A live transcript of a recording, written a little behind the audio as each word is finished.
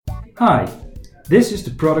Hi, this is the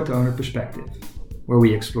Product Owner Perspective, where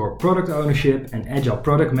we explore product ownership and agile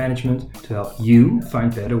product management to help you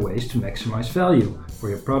find better ways to maximize value for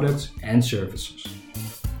your products and services.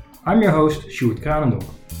 I'm your host, Sjoerd Kranendonk.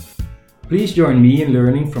 Please join me in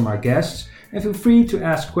learning from our guests and feel free to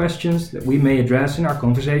ask questions that we may address in our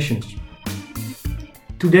conversations.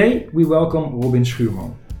 Today we welcome Robin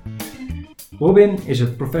Schuurman. Robin is a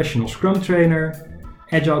professional Scrum trainer,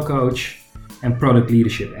 agile coach and product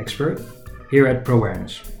leadership expert here at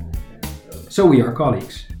ProAwareness. So we are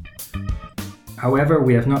colleagues. However,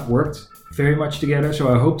 we have not worked very much together,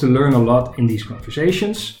 so I hope to learn a lot in these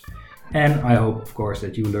conversations, and I hope, of course,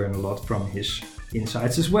 that you learn a lot from his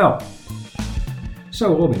insights as well.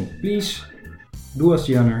 So Robin, please do us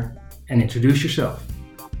the honor and introduce yourself.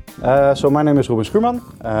 So my name is Robin Schuurman.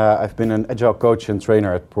 I've been an agile coach and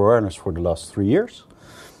trainer at ProAwareness for the last 3 years.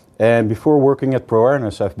 And before working at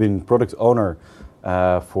ProAwareness, I've been product owner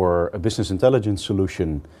for a business intelligence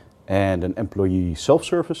solution and an employee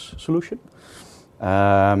self-service solution.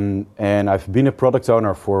 And I've been a product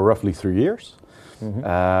owner for roughly 3 years.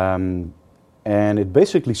 Mm-hmm. And it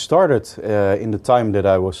basically started in the time that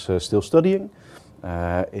I was still studying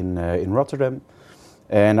in Rotterdam.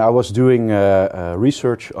 And I was doing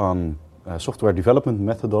research on software development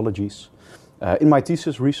methodologies in my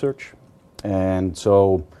thesis research. And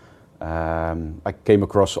so I came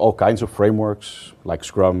across all kinds of frameworks like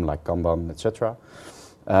Scrum, like Kanban, etc.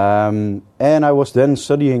 And I was then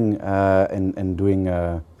studying en doing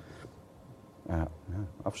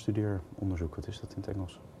afstudeeronderzoek. Wat is dat in het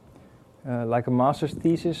Engels? Like a master's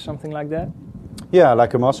thesis, something like that? Yeah,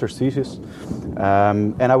 like a master's thesis.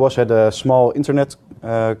 And I was at a small internet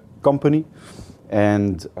company,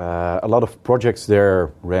 and a lot of projects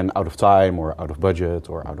there ran out of time or out of budget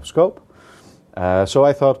or out of scope. So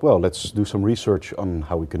I thought, well, let's do some research on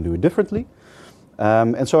how we can do it differently.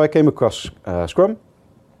 And so I came across Scrum.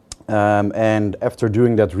 And after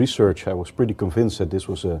doing that research, I was pretty convinced that this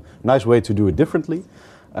was a nice way to do it differently.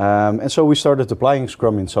 And so we started applying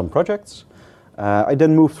Scrum in some projects. I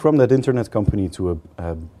then moved from that internet company to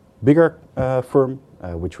a bigger firm,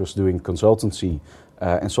 which was doing consultancy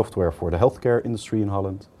and software for the healthcare industry in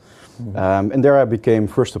Holland. Mm-hmm. And there I became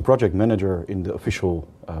first a project manager in the official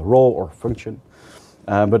role or function.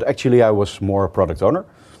 But actually I was more a product owner.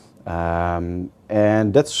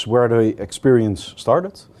 And that's where the experience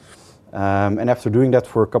started. And after doing that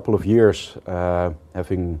for a couple of years,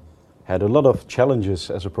 having had a lot of challenges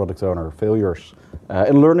as a product owner, failures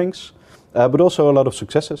and learnings, but also a lot of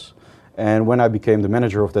successes. And when I became the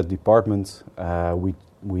manager of that department,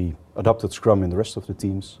 we adopted Scrum in the rest of the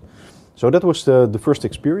teams. So that was the first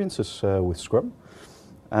experiences with Scrum.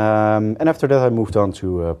 And after that I moved on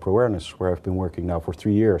to ProAwareness, where I've been working now for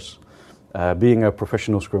 3 years, being a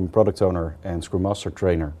professional Scrum product owner and Scrum Master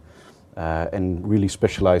trainer, and really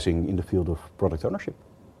specializing in the field of product ownership.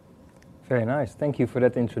 Very nice, thank you for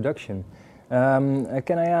that introduction.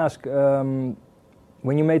 Can I ask,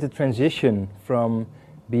 when you made the transition from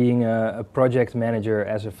being a project manager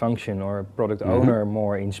as a function or a product mm-hmm. owner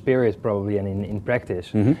more in spirit probably and in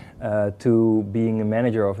practice, mm-hmm. To being a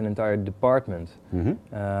manager of an entire department,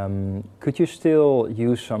 mm-hmm. Could you still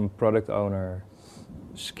use some product owner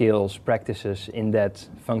skills, practices in that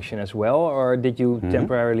function as well, or did you mm-hmm.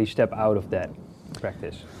 temporarily step out of that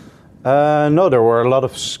practice? No, there were a lot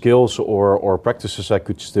of skills or practices I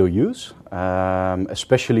could still use,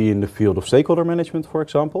 especially in the field of stakeholder management, for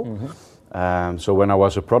example. Mm-hmm. So when I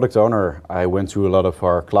was a product owner, I went to a lot of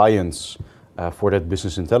our clients for that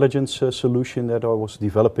business intelligence solution that I was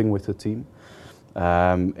developing with the team.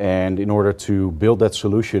 And in order to build that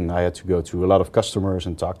solution, I had to go to a lot of customers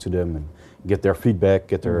and talk to them and get their feedback,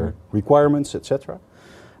 get their mm-hmm. requirements, etc.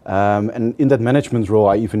 And in that management role,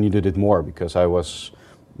 I even needed it more because I was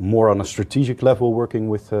more on a strategic level working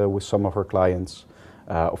with some of our clients,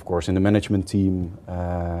 of course in the management team,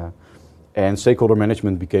 and stakeholder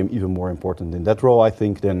management became even more important in that role, I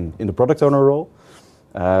think, than in the product owner role.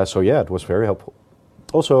 So yeah, it was very helpful.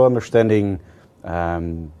 Also understanding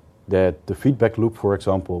that the feedback loop, for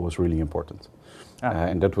example, was really important.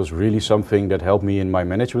 And that was really something that helped me in my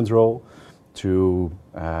management role to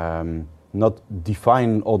not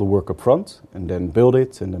define all the work up front and then build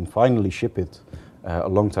it and then finally ship it a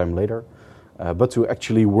long time later, but to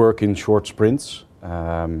actually work in short sprints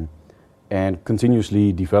and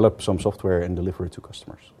continuously develop some software and deliver it to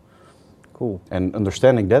customers. Cool. And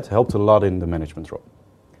understanding that helped a lot in the management role.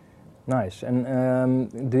 Nice.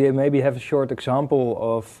 And do you maybe have a short example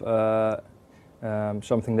of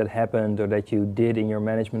something that happened or that you did in your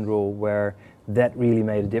management role where that really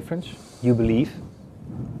made a difference, you believe?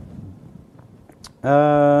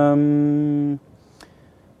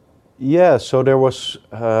 Yeah, so there was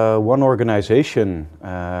one organization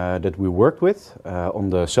that we worked with on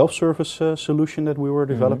the self-service solution that we were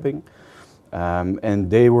developing. And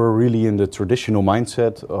they were really in the traditional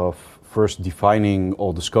mindset of first defining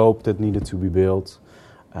all the scope that needed to be built.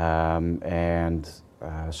 So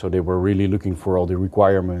they were really looking for all the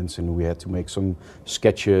requirements, and we had to make some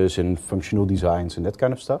sketches and functional designs and that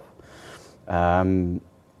kind of stuff.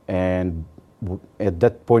 At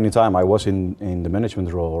that point in time, I was in the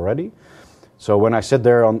management role already. So when I sat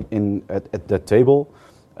there at that table,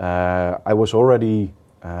 I was already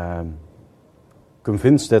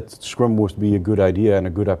convinced that Scrum would be a good idea and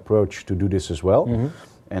a good approach to do this as well.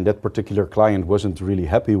 And that particular client wasn't really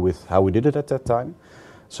happy with how we did it at that time.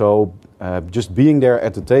 So just being there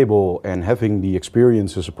at the table and having the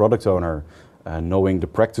experience as a product owner, knowing the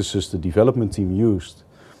practices the development team used,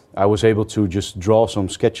 I was able to just draw some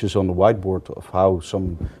sketches on the whiteboard of how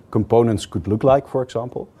some components could look like, for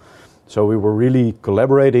example. So we were really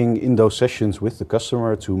collaborating in those sessions with the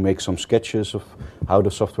customer to make some sketches of how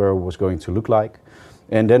the software was going to look like.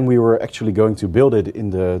 And then we were actually going to build it in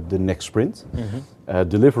the next sprint,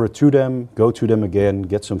 deliver it to them, go to them again,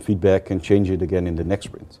 get some feedback and change it again in the next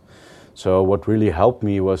sprint. So what really helped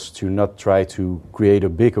me was to not try to create a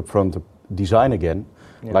big upfront design again,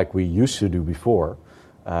 like we used to do before,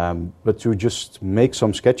 but to just make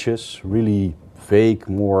some sketches, really vague,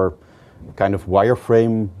 more kind of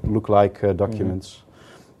wireframe look-like documents,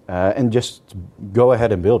 and just go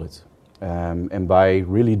ahead and build it. And by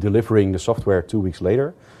really delivering the software 2 weeks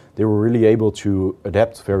later, they were really able to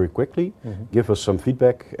adapt very quickly, give us some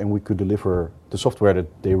feedback, and we could deliver the software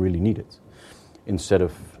that they really needed, instead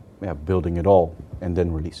of building it all and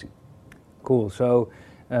then releasing. Cool. So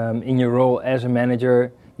in your role as a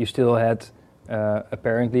manager, you still had,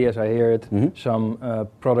 apparently, as I hear it, some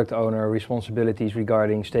product owner responsibilities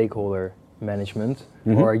regarding stakeholder management,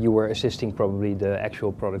 or you were assisting probably the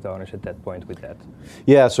actual product owners at that point with that?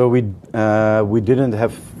 Yeah, so we didn't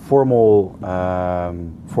have formal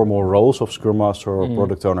roles of Scrum Master or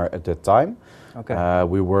Product Owner at that time. Okay.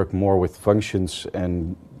 We worked more with functions,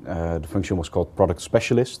 and the function was called Product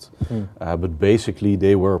Specialist, but basically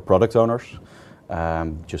they were product owners,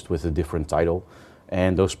 just with a different title.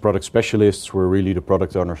 And those product specialists were really the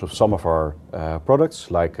product owners of some of our products,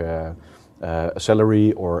 like a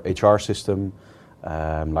salary or HR system,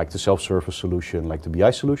 like the self-service solution, like the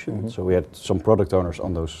BI solution. So we had some product owners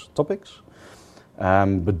on those topics.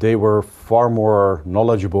 But they were far more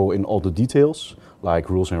knowledgeable in all the details, like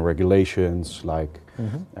rules and regulations, like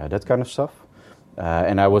that kind of stuff.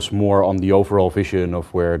 And I was more on the overall vision of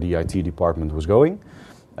where the IT department was going.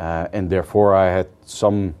 And therefore I had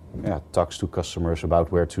some talks to customers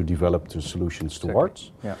about where to develop the solutions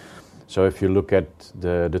towards. Yeah. So if you look at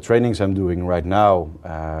the trainings I'm doing right now,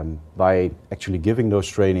 by actually giving those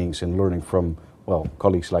trainings and learning from,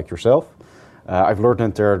 colleagues like yourself, I've learned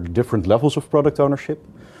that there are different levels of product ownership.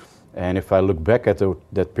 And if I look back at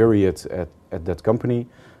that period at that company,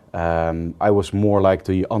 I was more like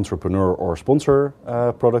the entrepreneur or sponsor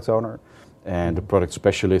product owner. And the product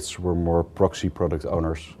specialists were more proxy product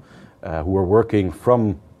owners who were working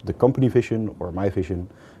from the company vision or my vision,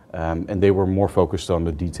 and they were more focused on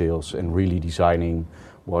the details and really designing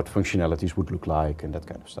what functionalities would look like and that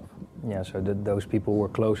kind of stuff. Yeah, so those people were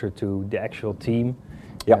closer to the actual team,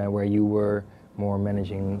 where you were more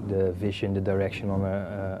managing the vision, the direction on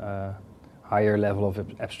a higher level of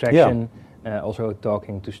abstraction, also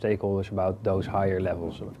talking to stakeholders about those higher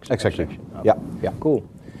levels of abstraction. Exactly, yeah. Cool.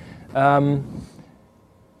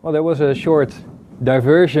 Well, there was a short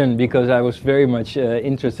diversion because I was very much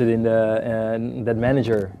interested in that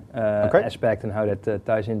manager aspect and how that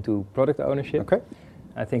ties into product ownership. Okay.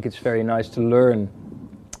 I think it's very nice to learn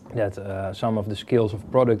that some of the skills of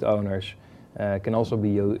product owners can also be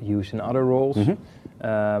used in other roles.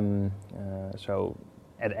 So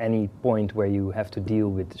at any point where you have to deal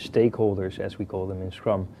with stakeholders, as we call them in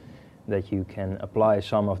Scrum, that you can apply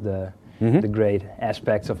some of the great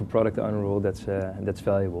aspects of a product owner role, that's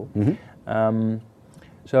valuable.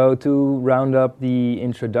 So to round up the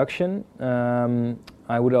introduction,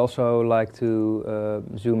 I would also like to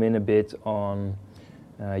zoom in a bit on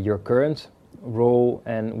your current role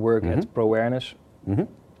and work at ProAwareness,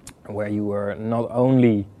 where you were not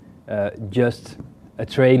only just a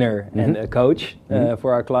trainer and a coach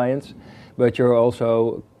for our clients, but you're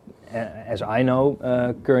also, as I know,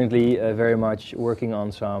 currently very much working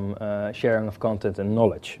on some sharing of content and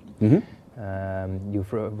knowledge.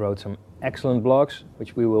 You've wrote some excellent blogs,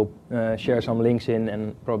 which we will share some links in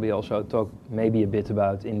and probably also talk maybe a bit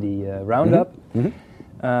about in the roundup.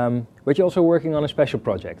 But you're also working on a special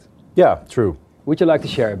project. Yeah, true. Would you like to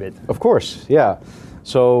share a bit? Of course, yeah.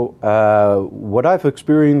 So what I've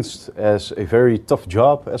experienced as a very tough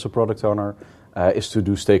job as a product owner is to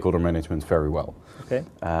do stakeholder management very well. Okay.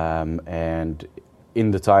 And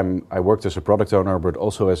in the time I worked as a product owner, but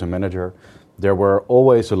also as a manager, there were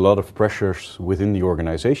always a lot of pressures within the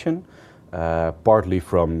organization, partly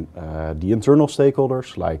from the internal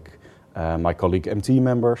stakeholders, like my colleague MT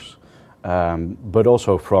members, but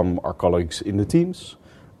also from our colleagues in the teams,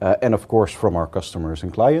 and of course from our customers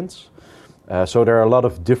and clients. So there are a lot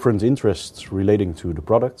of different interests relating to the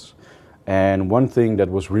products. And one thing that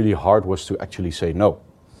was really hard was to actually say no.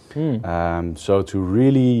 So to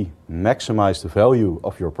really maximize the value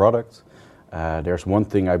of your product, there's one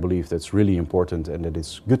thing I believe that's really important, and that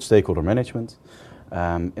is good stakeholder management.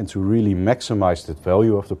 And to really maximize the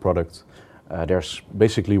value of the product, there's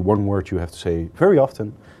basically one word you have to say very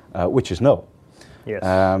often, which is no. Yes.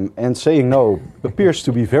 And saying no appears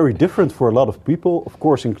to be very different for a lot of people, of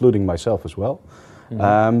course, including myself as well.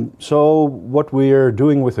 So what we're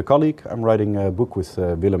doing with a colleague, I'm writing a book with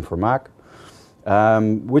Willem Vermaak,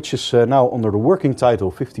 which is now under the working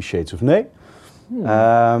title 50 Shades of Nay.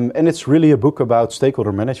 And it's really a book about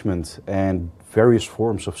stakeholder management and various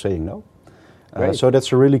forms of saying no. So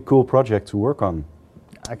that's a really cool project to work on.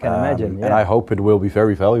 I can imagine, yeah. And I hope it will be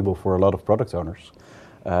very valuable for a lot of product owners.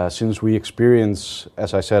 Since we experience,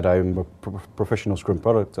 as I said, I'm a professional Scrum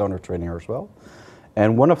product owner trainer as well.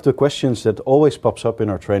 And one of the questions that always pops up in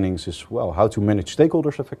our trainings is, well, how to manage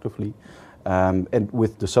stakeholders effectively? And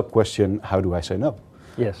with the sub-question, how do I say no?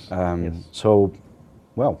 Yes. So,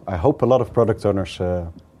 well, I hope a lot of product owners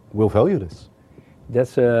will value this. That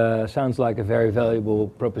sounds like a very valuable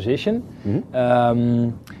proposition.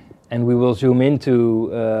 And we will zoom into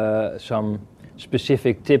some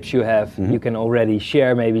specific tips you have. You can already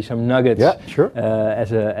share maybe some nuggets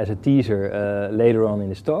as a teaser later on in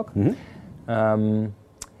this talk.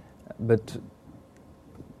 But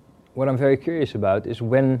what I'm very curious about is,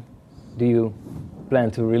 when do you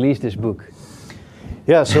plan to release this book?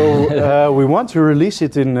 Yeah, so we want to release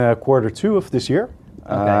it in Q2 of this year.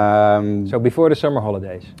 Okay. So before the summer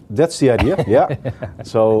holidays. That's the idea, yeah.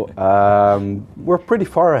 So we're pretty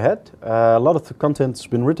far ahead. A lot of the content's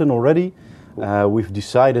been written already. We've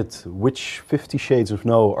decided which 50 Shades of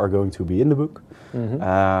No are going to be in the book.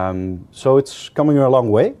 So it's coming a long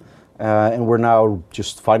way. And we're now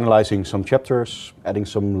just finalizing some chapters, adding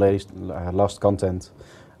some last content.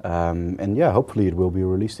 And yeah, hopefully it will be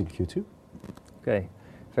released in Q2. Okay,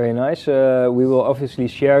 very nice. We will obviously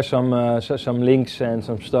share some links and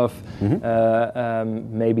some stuff.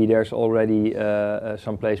 Maybe there's already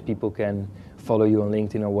some place people can follow you on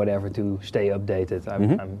LinkedIn or whatever to stay updated.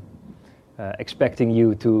 I'm expecting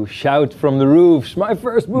you to shout from the roofs, "My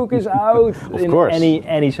first book is out!" Of in course.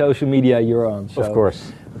 any social media you're on. So, of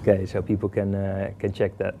course. Okay, so people can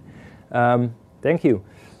check that. Thank you.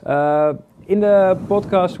 In the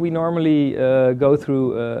podcast, we normally go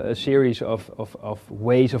through a series of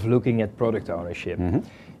ways of looking at product ownership.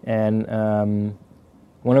 And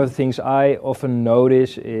one of the things I often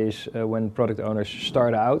notice is when product owners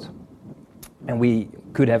start out, and we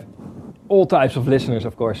could have all types of listeners,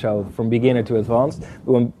 of course, so from beginner to advanced.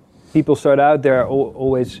 But when people start out, they're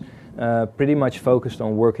always pretty much focused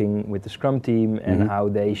on working with the Scrum team and how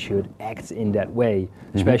they should act in that way,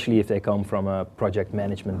 especially if they come from a project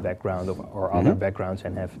management background or other backgrounds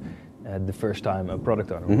and have the first time a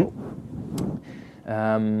product owner role.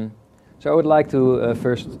 So I would like to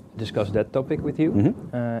first discuss that topic with you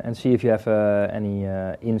and see if you have any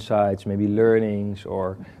insights, maybe learnings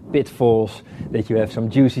or pitfalls that you have some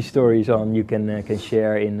juicy stories on you can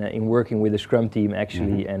share in working with the Scrum team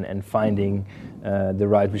actually and finding the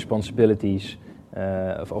right responsibilities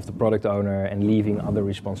of the product owner and leaving other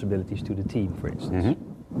responsibilities to the team, for instance.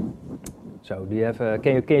 So do you have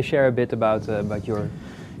can you share a bit about your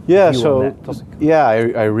view on that topic? Yeah,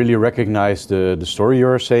 I really recognize the story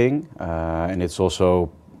you're saying, and it's also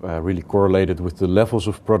really correlated with the levels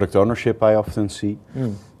of product ownership I often see.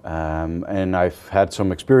 And I've had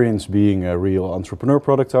some experience being a real entrepreneur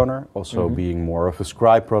product owner, also being more of a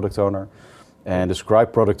scribe product owner. And the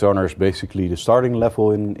scribe product owner is basically the starting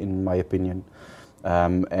level in my opinion.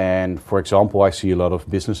 And for example, I see a lot of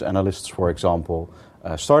business analysts, for example,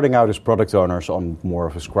 starting out as product owners on more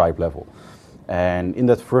of a scribe level. And in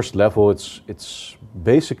that first level, it's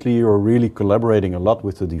basically you're really collaborating a lot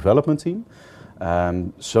with the development team,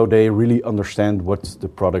 so they really understand what the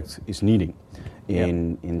product is needing,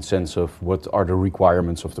 in sense of what are the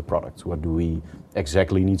requirements of the product, what do we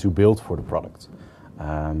exactly need to build for the product,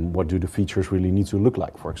 what do the features really need to look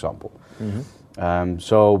like, for example.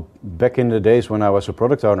 So back in the days when I was a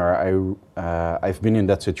product owner, I've been in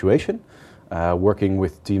that situation, working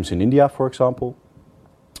with teams in India, for example.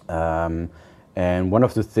 And one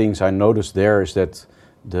of the things I noticed there is that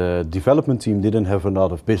the development team didn't have a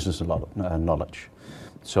lot of business knowledge.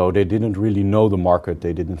 So they didn't really know the market,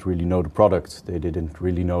 they didn't really know the product, they didn't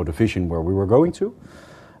really know the vision where we were going to.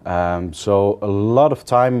 So a lot of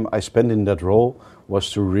time I spent in that role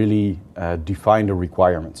was to really define the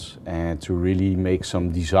requirements and to really make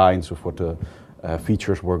some designs of what the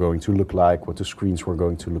features were going to look like, what the screens were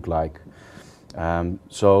going to look like.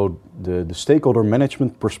 So the stakeholder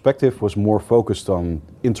management perspective was more focused on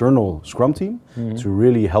internal Scrum team to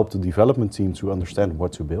really help the development team to understand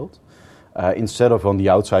what to build, instead of on the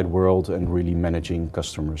outside world and really managing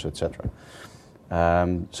customers, etc.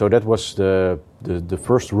 So that was the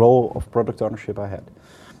first role of product ownership I had.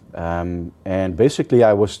 And basically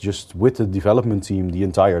I was just with the development team the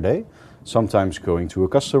entire day, sometimes going to a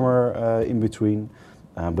customer in between,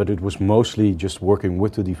 but it was mostly just working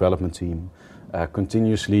with the development team,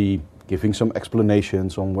 continuously giving some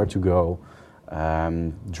explanations on where to go,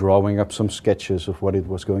 drawing up some sketches of what it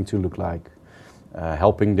was going to look like,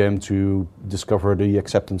 helping them to discover the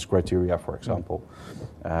acceptance criteria, for example.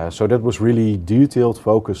 So that was really detailed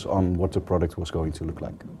focus on what the product was going to look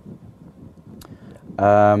like.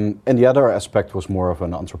 And the other aspect was more of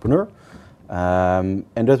an entrepreneur, and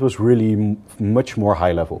that was really much more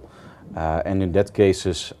high level. And in that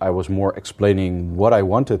cases, I was more explaining what I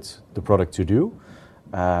wanted the product to do,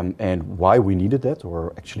 and why we needed that,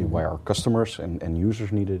 or actually why our customers and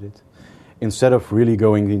users needed it, instead of really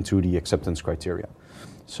going into the acceptance criteria.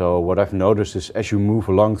 So what I've noticed is as you move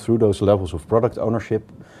along through those levels of product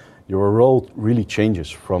ownership, your role really changes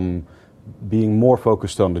from being more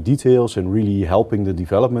focused on the details and really helping the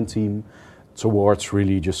development team towards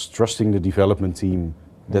really just trusting the development team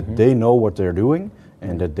that they know what they're doing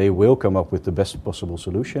and that they will come up with the best possible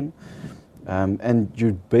solution. And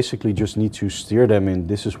you basically just need to steer them in,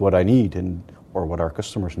 this is what I need or what our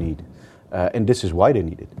customers need, and this is why they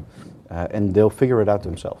need it. And they'll figure it out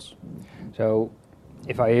themselves. So,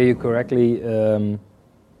 if I hear you correctly,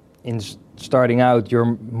 in starting out,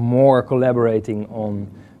 you're more collaborating on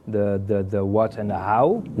the what and the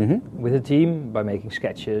how with the team by making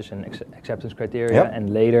sketches and acceptance criteria, and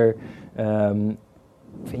later,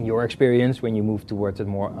 in your experience, when you move towards a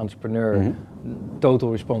more entrepreneur, total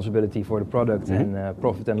responsibility for the product and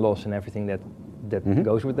profit and loss and everything that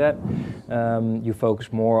goes with that, you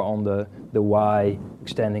focus more on the why,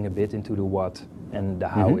 extending a bit into the what, and the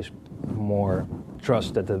how is more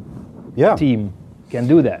trust that the team can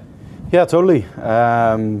do that. Yeah, totally.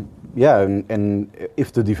 And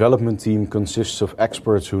if the development team consists of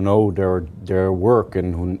experts who know their work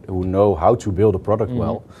and who know how to build a product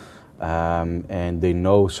well, and they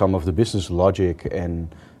know some of the business logic and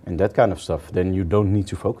that kind of stuff, then you don't need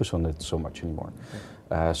to focus on it so much anymore.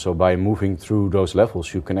 So by moving through those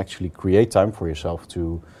levels, you can actually create time for yourself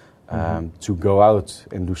to go out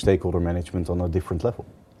and do stakeholder management on a different level.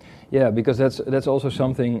 Yeah, because that's also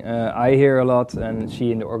something I hear a lot and see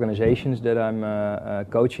in the organizations that I'm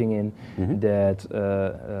coaching in, that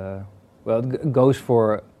it goes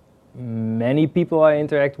for many people I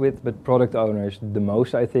interact with, but product owners the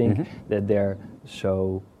most, I think, that they're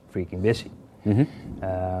so freaking busy.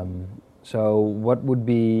 So what would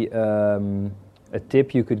be a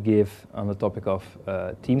tip you could give on the topic of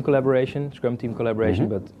team collaboration, Scrum team collaboration,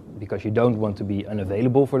 but because you don't want to be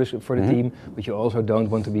unavailable for the team, but you also don't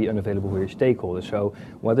want to be unavailable for your stakeholders. So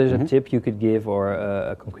what is a tip you could give, or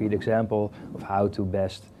a concrete example of how to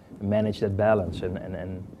best manage that balance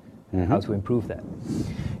and how to improve that?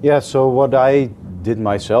 Yeah, so what I did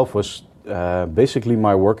myself was basically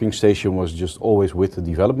my working station was just always with the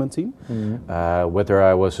development team, whether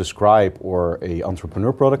I was a scribe or a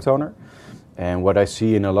entrepreneur product owner. And what I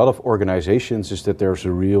see in a lot of organizations is that there's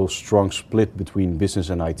a real strong split between business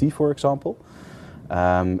and IT, for example.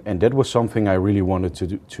 And that was something I really wanted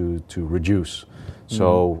to reduce.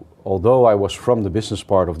 So although I was from the business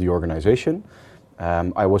part of the organization,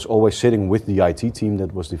 I was always sitting with the IT team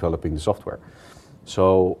that was developing the software.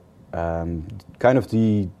 So kind of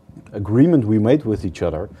the agreement we made with each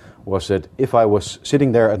other was that if I was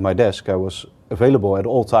sitting there at my desk, I was available at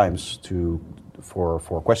all times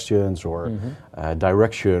for questions or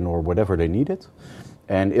direction or whatever they needed.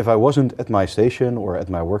 And if I wasn't at my station or at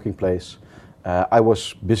my working place, I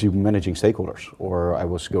was busy managing stakeholders, or I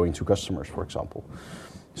was going to customers, for example.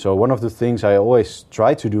 So one of the things I always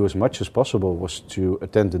tried to do as much as possible was to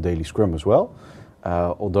attend the daily Scrum as well.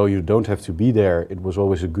 Although you don't have to be there, it was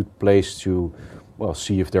always a good place to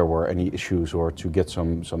see if there were any issues or to get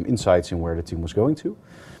some insights in where the team was going to.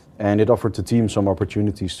 And it offered the team some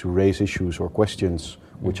opportunities to raise issues or questions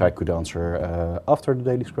which I could answer after the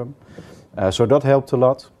daily Scrum. So that helped a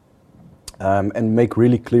lot. and make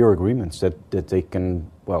really clear agreements that they can,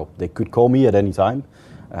 well, they could call me at any time,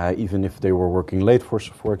 even if they were working late,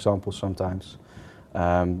 for example, sometimes.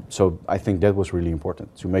 So I think that was really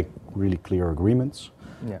important, to make really clear agreements,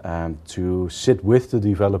 to sit with the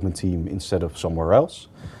development team instead of somewhere else,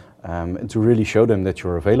 and to really show them that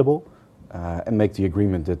you're available, and make the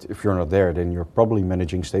agreement that if you're not there, then you're probably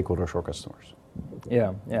managing stakeholders or customers.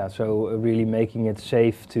 Yeah. So really making it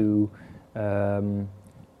safe to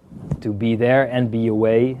be there and be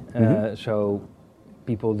away, so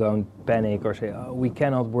people don't panic or say, "Oh, we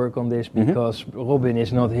cannot work on this because Robin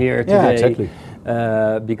is not here today." Yeah, exactly.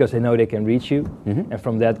 Because they know they can reach you, and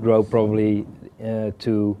from that grow probably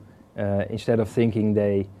to instead of thinking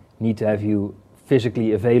they need to have you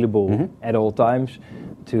physically available at all times,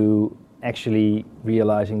 to actually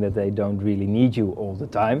realizing that they don't really need you all the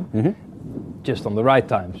time, just on the right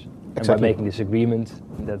times. Exactly. And by making this agreement,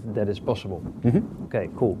 that is possible. Okay,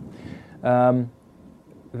 cool.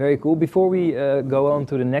 Very cool. Before we go on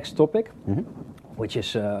to the next topic, which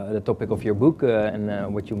is the topic of your book,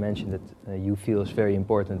 and what you mentioned that you feel is very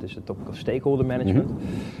important, is the topic of stakeholder management.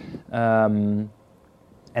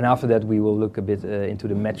 And after that, we will look a bit into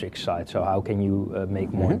the metrics side. So how can you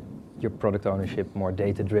make more your product ownership more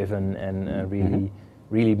data-driven and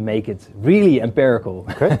really make it really empirical?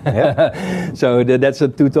 Okay. Yeah. So that's the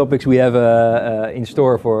two topics we have in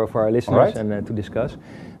store for our listeners and to discuss.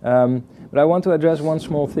 But I want to address one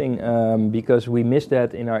small thing because we missed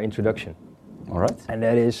that in our introduction. All right. And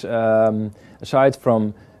that is, aside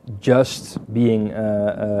from just being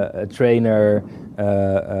a trainer,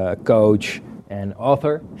 a coach, and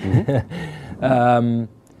author,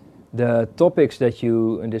 the topics that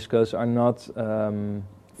you discuss are not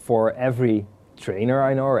for every trainer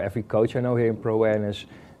I know or every coach I know here in Pro Awareness.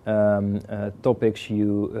 Topics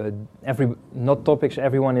not topics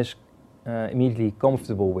everyone is immediately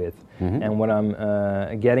comfortable with. And what I'm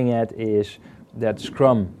getting at is that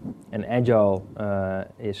Scrum and Agile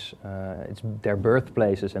it's their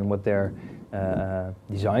birthplaces, and what they're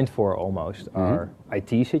designed for almost are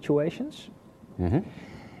IT situations.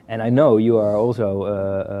 And I know you are also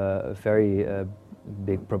a very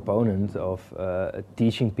big proponent of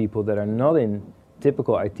teaching people that are not in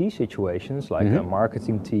typical IT situations, like a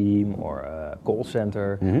marketing team or a call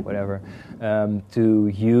center, whatever, to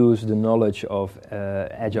use the knowledge of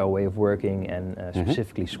Agile way of working and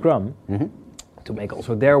specifically Scrum to make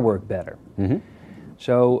also their work better.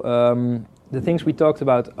 So the things we talked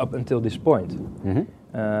about up until this point,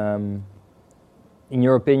 in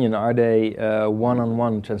your opinion, are they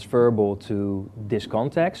one-on-one transferable to this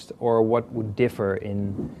context, or what would differ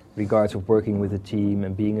in regards of working with a team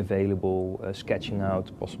and being available, sketching out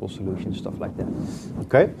possible solutions, stuff like that?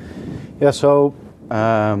 Okay. Yeah, so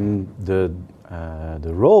the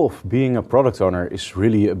role of being a product owner is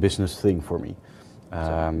really a business thing for me.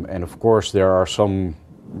 And of course, there are some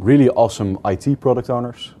really awesome IT product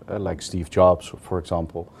owners, like Steve Jobs, for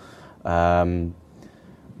example.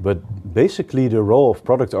 But basically, the role of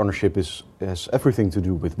product ownership has everything to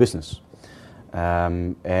do with business.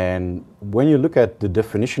 And when you look at the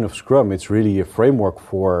definition of Scrum, it's really a framework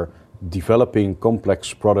for developing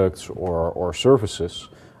complex products or services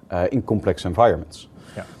in complex environments.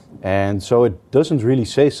 Yeah. And so it doesn't really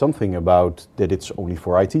say something about that it's only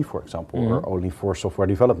for IT, for example, or only for software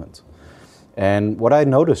development. And what I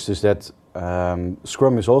noticed is that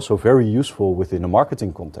Scrum is also very useful within a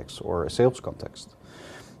marketing context or a sales context.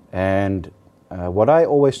 And what I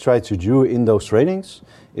always try to do in those trainings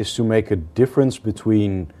is to make a difference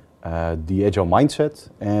between the Agile mindset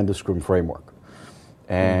and the Scrum framework.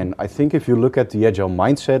 And I think if you look at the Agile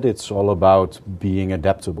mindset, it's all about being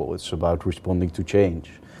adaptable. It's about responding to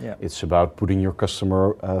change. Yeah. It's about putting your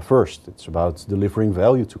customer first. It's about delivering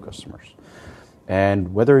value to customers.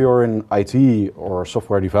 And whether you're in IT or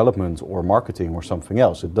software development or marketing or something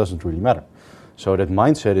else, it doesn't really matter. So that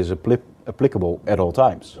mindset is applicable at all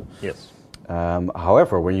times. Yes.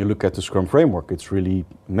 However, when you look at the Scrum framework, it's really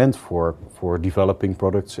meant for developing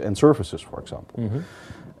products and services, for example,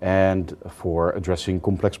 and for addressing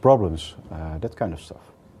complex problems, that kind of stuff.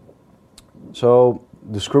 So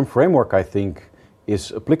the Scrum framework, I think,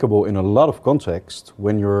 is applicable in a lot of contexts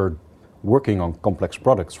when you're working on complex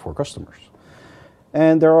products for customers.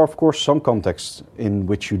 And there are, of course, some contexts in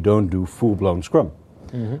which you don't do full-blown Scrum.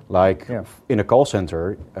 Like in a call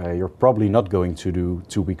center, you're probably not going to do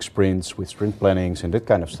 2-week sprints with sprint plannings and that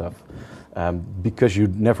kind of stuff, because you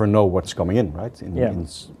never know what's coming in, right?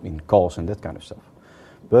 In calls and that kind of stuff.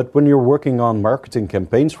 But when you're working on marketing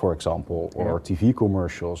campaigns, for example, or TV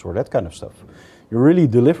commercials or that kind of stuff, you're really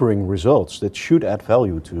delivering results that should add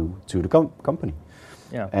value to the company.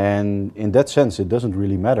 Yeah. And in that sense, it doesn't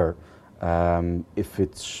really matter if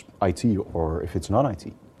it's IT or if it's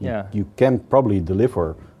non-IT. Yeah. You can probably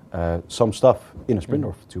deliver some stuff in a sprint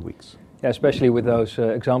of 2 weeks. Yeah, especially with those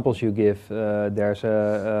examples you give, there's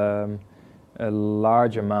a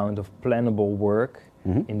large amount of plannable work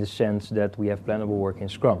in the sense that we have plannable work in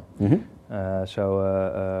Scrum.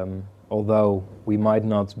 Although we might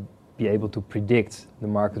not be able to predict the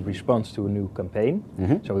market response to a new campaign,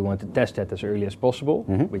 so we want to test that as early as possible,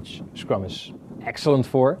 which Scrum is excellent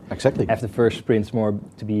for. Exactly. Have the first sprints more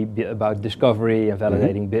to be about discovery and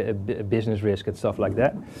validating business risk and stuff like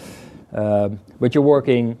that. But you're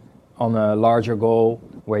working on a larger goal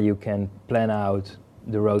where you can plan out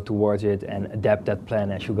the road towards it and adapt that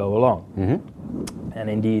plan as you go along. And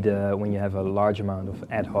indeed, when you have a large amount of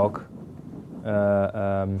ad hoc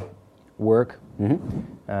work,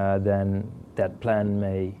 then that plan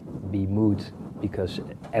may be moot because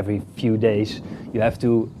every few days you have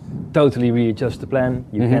to totally readjust the plan.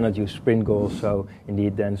 You cannot use sprint goals, so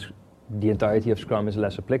indeed then the entirety of Scrum is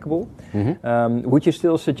less applicable. Would you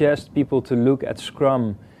still suggest people to look at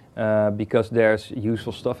Scrum because there's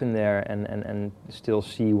useful stuff in there and still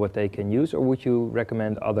see what they can use, or would you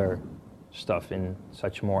recommend other stuff in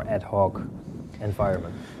such more ad hoc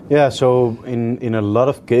environment? Yeah, so in a lot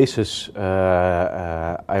of cases,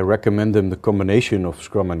 I recommend them the combination of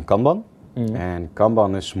Scrum and Kanban. And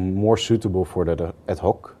Kanban is more suitable for that ad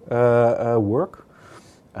hoc work.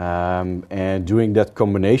 And doing that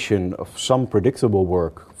combination of some predictable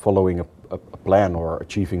work, following a plan or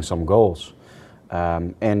achieving some goals,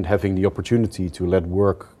 and having the opportunity to let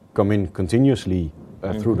work come in continuously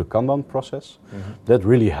through the Kanban process, that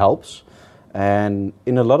really helps. And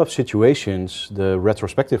in a lot of situations, the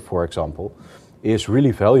retrospective, for example, is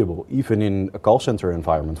really valuable, even in a call center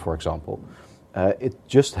environment, for example. It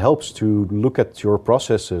just helps to look at your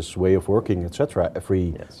processes, way of working, etc.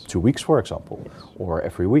 every 2 weeks, for example, or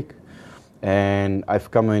every week. And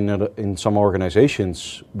I've come in some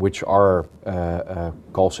organizations which are a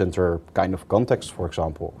call center kind of context, for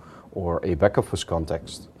example, or a back office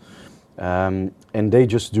context. And they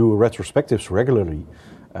just do retrospectives regularly,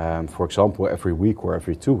 for example, every week or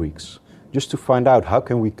every 2 weeks, just to find out how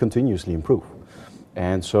can we continuously improve.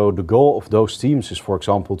 And so the goal of those teams is, for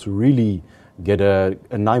example, to really get a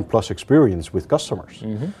 9+ experience with customers.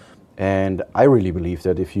 And I really believe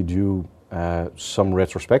that if you do some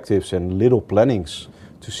retrospectives and little plannings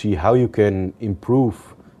to see how you can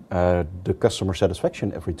improve the customer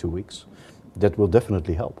satisfaction every 2 weeks, that will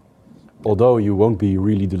definitely help. Although you won't be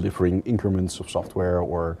really delivering increments of software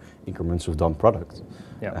or increments of done product.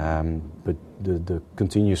 But the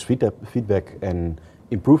continuous feedback and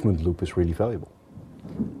improvement loop is really valuable.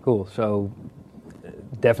 Cool. So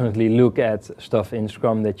definitely look at stuff in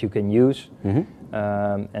Scrum that you can use,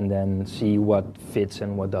 and then see what fits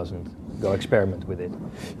and what doesn't. Go experiment with it.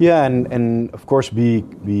 Yeah, and of course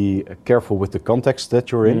be careful with the context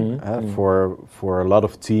that you're in. For a lot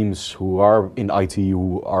of teams who are in IT,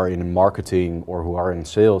 who are in marketing, or who are in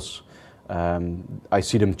sales, I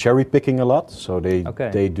see them cherry picking a lot. So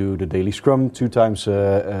they do the daily Scrum 2 times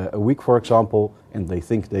a week, for example, and they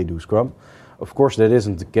think they do Scrum. Of course, that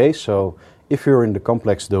isn't the case. So if you're in the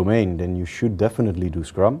complex domain, then you should definitely do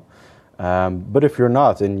Scrum. But if you're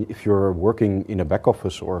not, and if you're working in a back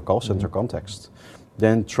office or a call center context,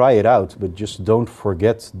 then try it out, but just don't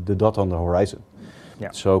forget the dot on the horizon.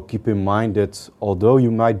 So keep in mind that although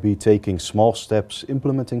you might be taking small steps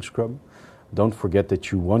implementing Scrum, don't forget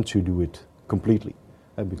that you want to do it completely,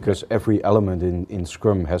 because every element in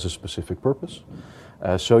Scrum has a specific purpose.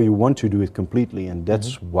 So you want to do it completely, and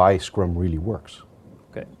that's why Scrum really works.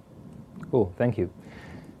 Okay, cool, thank you.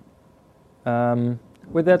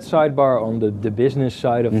 With that sidebar on the business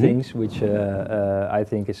side of things, which I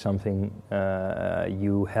think is something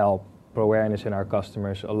you help ProAwareness and our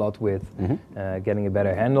customers a lot with, getting a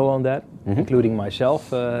better handle on that, including myself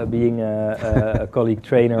being a colleague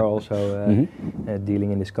trainer also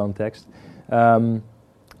dealing in this context.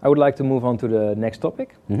 I would like to move on to the next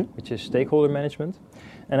topic, which is stakeholder management.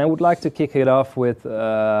 And I would like to kick it off with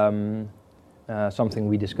something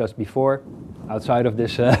we discussed before, outside of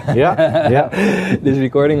this this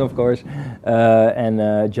recording, of course,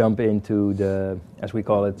 and jump into the, as we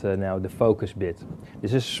call it now, the focus bit.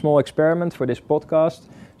 This is a small experiment for this podcast.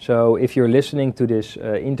 So if you're listening to this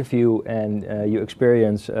interview and you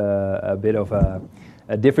experience a bit of a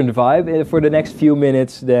different vibe for the next few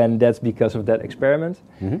minutes, then that's because of that experiment.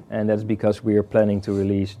 And that's because we're planning to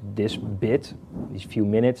release this bit, these few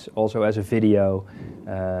minutes, also as a video,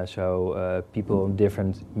 so people in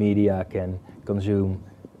different media can consume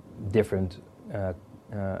different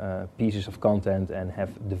pieces of content and have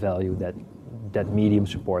the value that that medium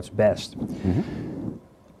supports best.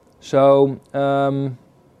 So,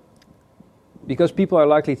 because people are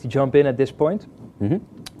likely to jump in at this point,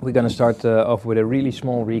 we're going to start off with a really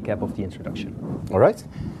small recap of the introduction. All right.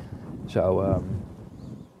 So,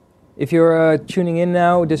 if you're tuning in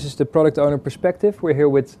now, this is the Product Owner Perspective. We're here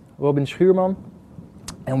with Robin Schuurman,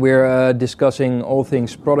 and we're discussing all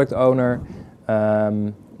things Product Owner.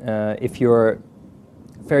 If you're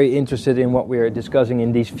very interested in what we're discussing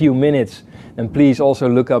in these few minutes, then please also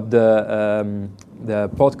look up the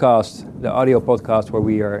podcast, the audio podcast, where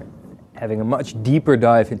we are having a much deeper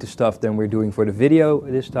dive into stuff than we're doing for the video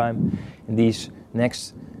this time. In these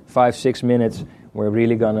next 5-6 minutes, we're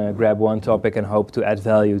really gonna grab one topic and hope to add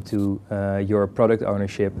value to your product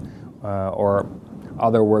ownership or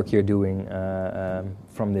other work you're doing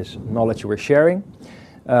from this knowledge we're sharing.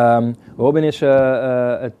 Robin is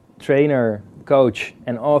a trainer, coach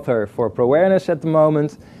and author for ProAwareness at the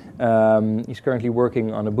moment. He's currently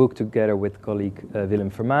working on a book together with colleague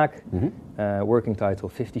Willem Vermaak, working title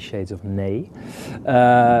 50 Shades of Nay,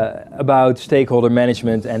 about stakeholder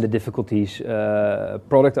management and the difficulties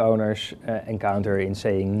product owners encounter in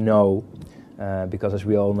saying no, because as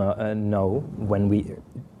we all know, when we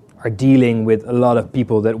are dealing with a lot of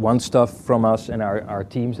people that want stuff from us and our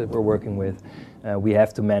teams that we're working with, we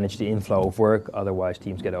have to manage the inflow of work, otherwise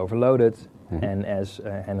teams get overloaded. And as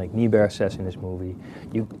Henrik Nieberg says in this movie,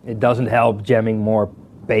 it doesn't help jamming more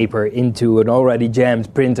paper into an already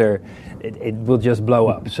jammed printer. It will just blow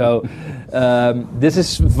up. So this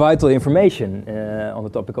is vital information on the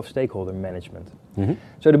topic of stakeholder management.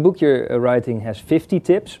 So the book you're writing has 50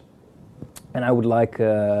 tips, and I would like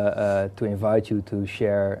to invite you to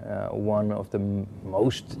share one of the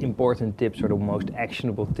most important tips or the most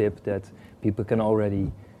actionable tip that people can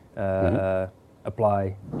already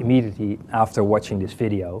apply immediately after watching this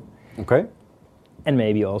video. Okay. And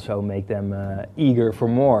maybe also make them eager for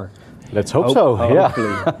more. Let's hope so,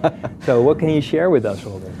 hopefully. So what can you share with us,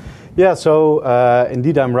 Robin? Yeah, so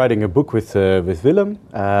indeed I'm writing a book with Willem,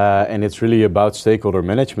 and it's really about stakeholder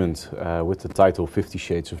management with the title 50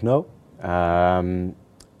 Shades of No.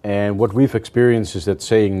 And what we've experienced is that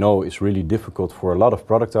saying no is really difficult for a lot of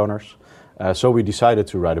product owners. So we decided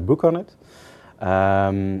to write a book on it.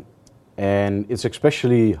 And it's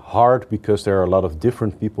especially hard because there are a lot of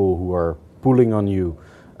different people who are pulling on you,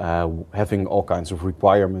 having all kinds of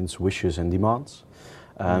requirements, wishes and demands.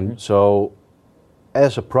 So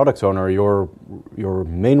as a product owner, your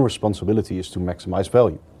main responsibility is to maximize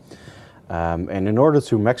value. And in order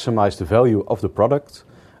to maximize the value of the product,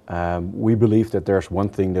 we believe that there's one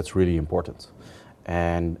thing that's really important,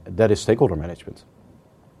 and that is stakeholder management.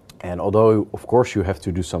 And although, of course, you have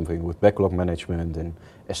to do something with backlog management and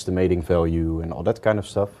estimating value and all that kind of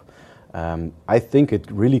stuff, I think it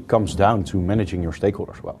really comes down to managing your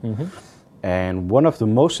stakeholders well. And one of the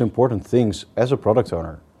most important things as a product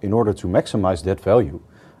owner, in order to maximize that value,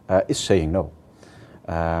 is saying no.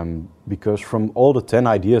 Because from all the 10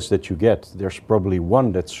 ideas that you get, there's probably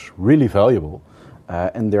one that's really valuable,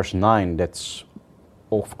 and there's 9 that's,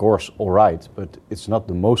 of course, all right, but it's not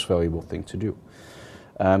the most valuable thing to do.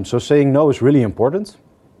 So saying no is really important,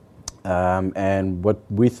 and what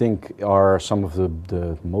we think are some of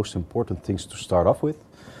the most important things to start off with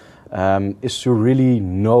is to really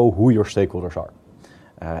know who your stakeholders are.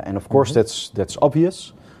 And of course that's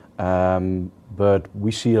obvious, but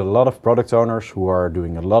we see a lot of product owners who are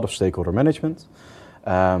doing a lot of stakeholder management.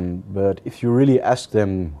 But if you really ask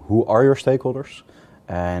them who are your stakeholders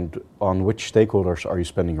and on which stakeholders are you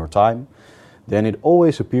spending your time, then it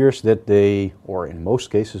always appears that they, or in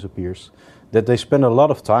most cases appears, that they spend a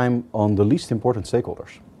lot of time on the least important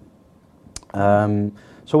stakeholders.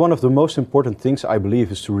 So one of the most important things, I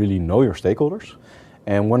believe, is to really know your stakeholders.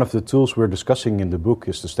 And one of the tools we're discussing in the book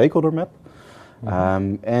is the stakeholder map.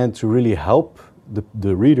 And to really help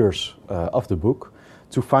the readers of the book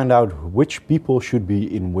to find out which people should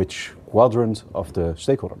be in which quadrant of the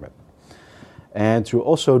stakeholder map. And to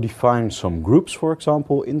also define some groups, for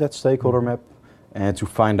example, in that stakeholder map, and to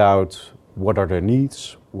find out what are their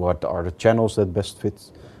needs, what are the channels that best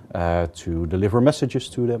fit to deliver messages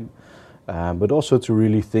to them, but also to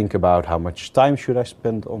really think about how much time should I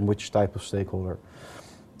spend on which type of stakeholder.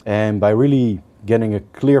 And by really getting a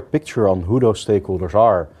clear picture on who those stakeholders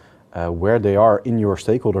are, where they are in your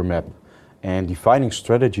stakeholder map, and defining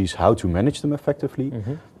strategies how to manage them effectively,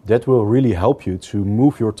 that will really help you to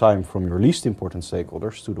move your time from your least important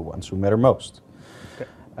stakeholders to the ones who matter most.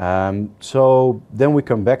 So then we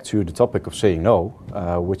come back to the topic of saying no,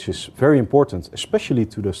 which is very important, especially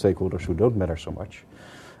to the stakeholders who don't matter so much.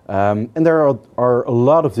 And there are a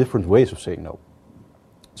lot of different ways of saying no.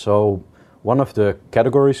 So one of the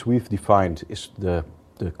categories we've defined is the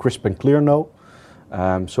crisp and clear no.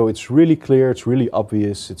 So it's really clear, it's really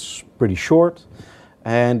obvious, it's pretty short,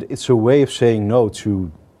 and it's a way of saying no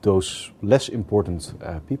to those less important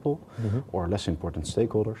people or less important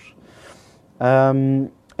stakeholders.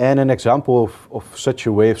 And an example of such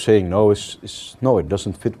a way of saying no is no, it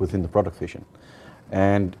doesn't fit within the product vision.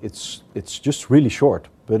 And it's just really short.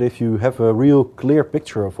 But if you have a real clear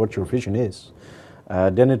picture of what your vision is,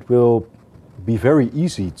 then it will be very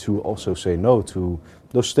easy to also say no to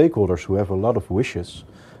those stakeholders who have a lot of wishes,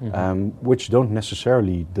 which don't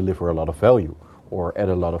necessarily deliver a lot of value or add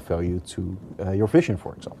a lot of value to your vision,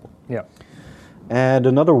 for example. Yeah. And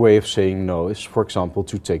another way of saying no is, for example,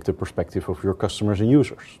 to take the perspective of your customers and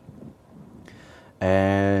users.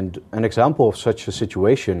 And an example of such a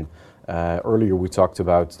situation, earlier we talked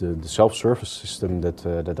about the self-service system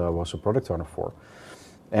that I was a product owner for.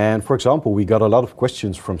 And for example, we got a lot of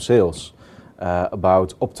questions from sales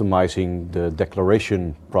about optimizing the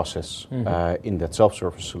declaration process in that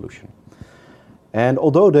self-service solution. And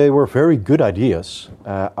although they were very good ideas,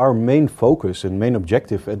 our main focus and main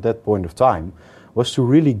objective at that point of time was to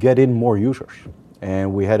really get in more users.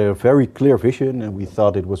 And we had a very clear vision and we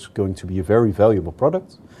thought it was going to be a very valuable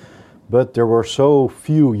product. But there were so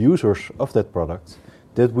few users of that product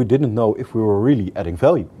that we didn't know if we were really adding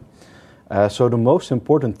value. So the most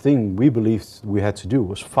important thing we believed we had to do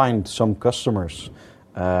was find some customers,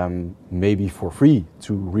 maybe for free,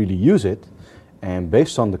 to really use it. And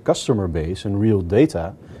based on the customer base and real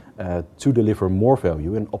data, to deliver more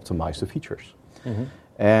value and optimize the features.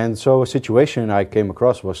 And so a situation I came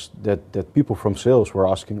across was that people from sales were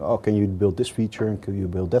asking, oh, can you build this feature and can you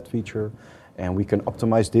build that feature? And we can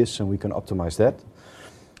optimize this and we can optimize that.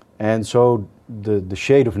 And so the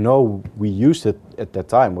shade of no we used at that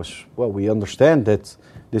time was, well, we understand that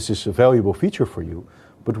this is a valuable feature for you,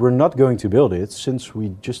 but we're not going to build it since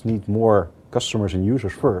we just need more customers and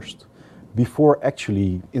users first before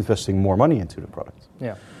actually investing more money into the product.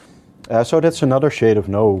 Yeah. So that's another shade of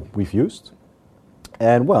no we've used.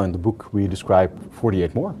 And well, in the book we describe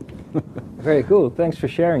 48 more. Very cool. Thanks for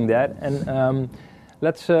sharing that. And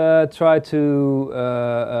let's try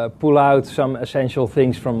to pull out some essential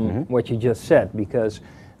things from what you just said, because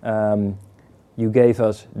you gave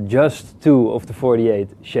us just 2 of the 48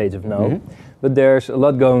 shades of no, but there's a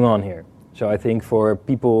lot going on here. So I think for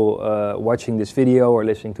people watching this video or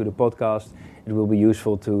listening to the podcast, it will be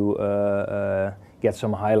useful to get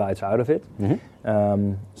some highlights out of it.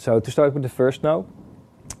 So to start with the first no,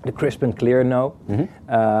 the crisp and clear no,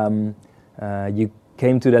 you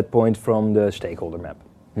came to that point from the stakeholder map.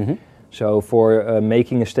 So for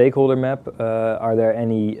making a stakeholder map, are there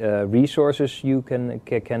any resources you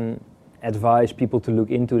can advise people to look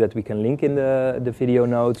into that we can link in the video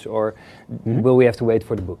notes, or will we have to wait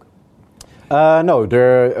for the book? No,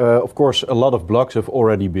 there of course a lot of blogs have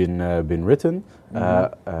already been written,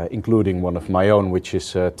 including one of my own, which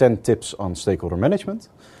is 10 tips on stakeholder management.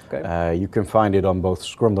 Okay. You can find it on both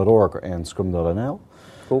scrum.org and scrum.nl.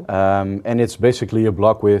 Cool. And it's basically a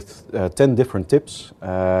blog with 10 different tips,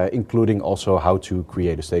 including also how to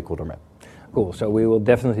create a stakeholder map. Cool, so we will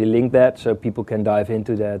definitely link that so people can dive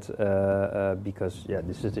into that because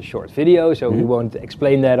this is a short video, so we won't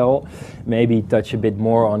explain that all. Maybe touch a bit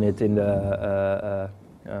more on it in the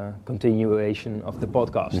continuation of the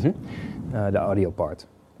podcast, the audio part.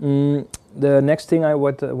 The next thing I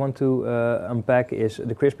want to unpack is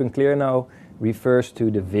the crisp and clear now refers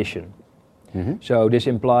to the vision. So this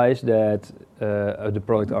implies that the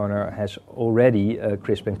product owner has already a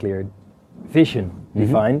crisp and clear vision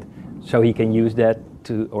defined, so he can use that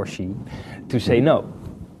to, or she, to say no.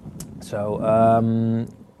 So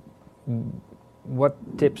what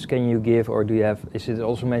tips can you give, or do you have, is it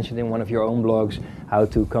also mentioned in one of your own blogs, how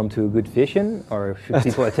to come to a good vision, or should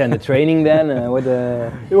people attend the training then?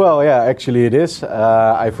 Well, yeah, actually it is.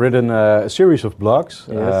 I've written a series of blogs.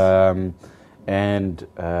 Yes. And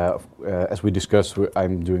as we discussed,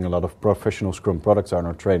 I'm doing a lot of professional Scrum product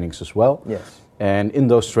owner trainings as well. Yes. And in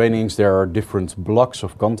those trainings, there are different blocks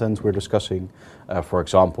of content we're discussing. For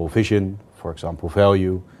example, vision, for example,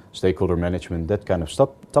 value, stakeholder management, that kind of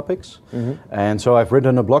topics. And so I've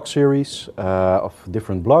written a blog series of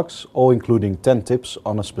different blogs, all including 10 tips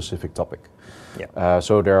on a specific topic. Yeah.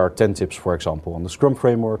 So there are 10 tips, for example, on the Scrum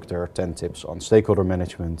framework. There are 10 tips on stakeholder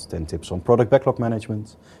management, 10 tips on product backlog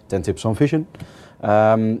management, 10 tips on vision.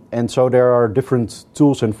 And so there are different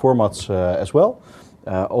tools and formats as well.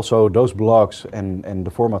 Also those blogs and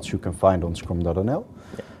the formats you can find on scrum.nl.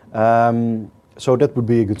 Yeah. So that would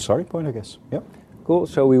be a good starting point, I guess. Yeah. Cool,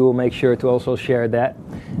 so we will make sure to also share that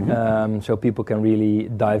so people can really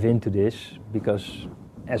dive into this, because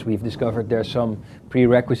as we've discovered, there's some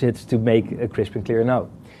prerequisites to make a crisp and clear no.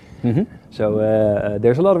 So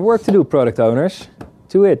there's a lot of work to do, product owners,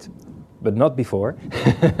 to it, but not before.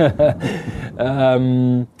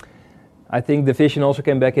 I think the vision also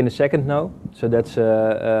came back in the second no, so that's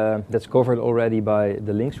covered already by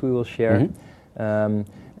the links we will share.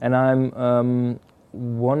 And I'm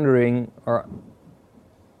wondering, or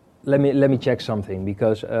let me check something,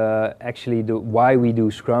 because actually why we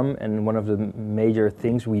do Scrum, and one of the major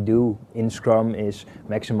things we do in Scrum is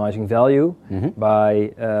maximizing value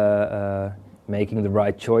by making the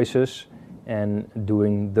right choices and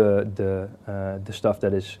doing the stuff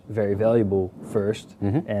that is very valuable first,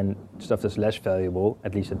 and stuff that's less valuable,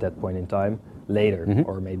 at least at that point in time, later,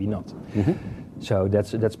 or maybe not. So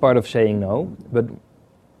that's part of saying no. But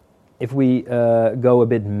if we go a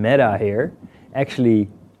bit meta here, actually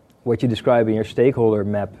what you describe in your stakeholder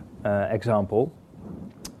map example,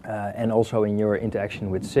 and also in your interaction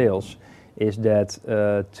with sales, is that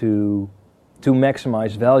to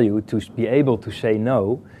maximize value, to be able to say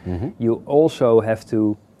no, you also have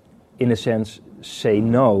to, in a sense, say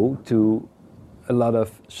no to a lot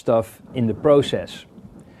of stuff in the process.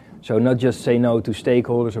 So not just say no to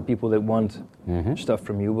stakeholders or people that want stuff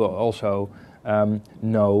from you, but also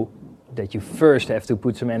know that you first have to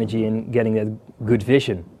put some energy in getting that good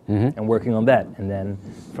vision and working on that. And then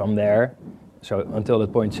from there, so until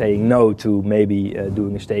that point, saying no to maybe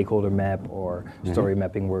doing a stakeholder map or story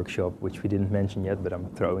mapping workshop, which we didn't mention yet, but I'm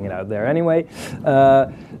throwing it out there anyway.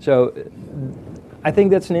 So I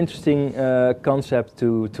think that's an interesting concept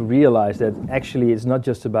to realize, that actually it's not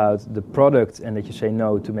just about the product and that you say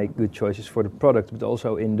no to make good choices for the product, but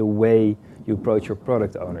also in the way you approach your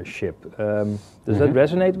product ownership. Does that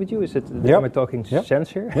resonate with you? Is it, am I talking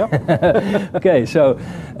sense here? Yeah. Okay, so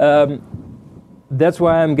that's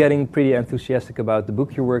why I'm getting pretty enthusiastic about the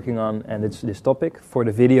book you're working on, and it's this topic. For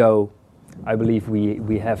the video, I believe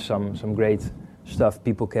we have some great stuff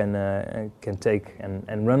people can take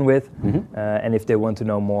and run with. And if they want to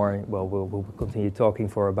know more, well, we'll continue talking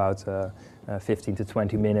for about 15 to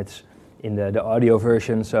 20 minutes in the audio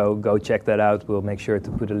version, so go check that out. We'll make sure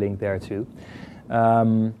to put a link there too.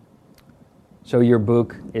 So your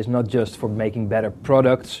book is not just for making better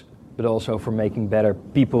products, but also for making better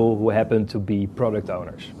people who happen to be product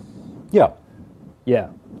owners. Yeah,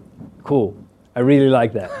 cool. I really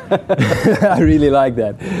like that. I really like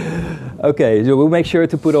that. Okay, so we'll make sure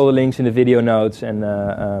to put all the links in the video notes, and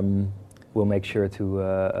we'll make sure to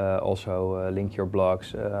also link your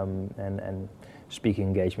blogs and speaking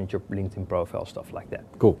engagement, your LinkedIn profile, stuff like that.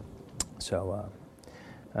 Cool. So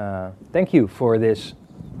thank you for this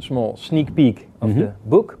small sneak peek of the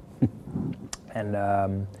book. And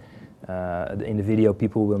in the video,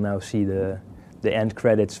 people will now see the end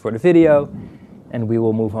credits for the video, and we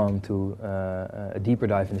will move on to a deeper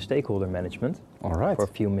dive into stakeholder management. All right. For a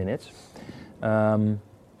few minutes.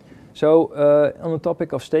 So on the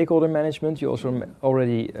topic of stakeholder management, you also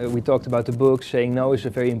already, we talked about the book. Saying no is a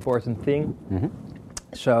very important thing.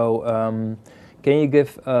 So can you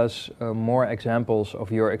give us more examples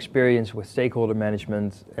of your experience with stakeholder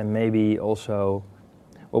management, and maybe also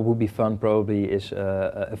what would be fun probably is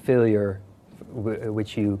a failure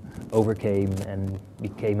which you overcame and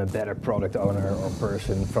became a better product owner or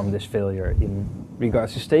person from this failure in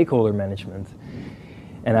regards to stakeholder management?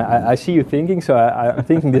 And I see you thinking, so I'm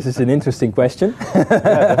thinking this is an interesting question.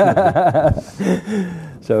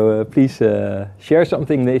 So please share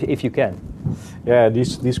something if you can. Yeah,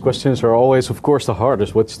 these questions are always, of course, the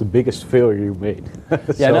hardest. What's the biggest failure you made?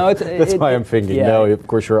 That's why I'm thinking. Yeah. No, of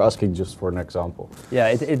course, you're asking just for an example. Yeah,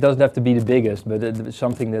 it doesn't have to be the biggest, but it's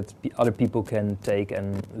something that other people can take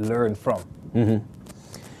and learn from.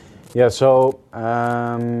 Yeah, so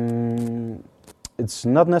it's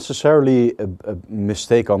not necessarily a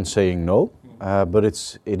mistake on saying no, but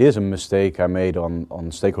it is a mistake I made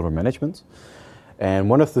on stakeholder management.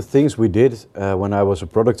 And one of the things we did when I was a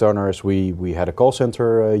product owner is we had a call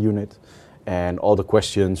center unit, and all the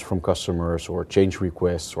questions from customers or change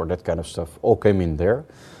requests or that kind of stuff all came in there.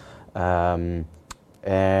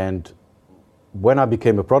 And when I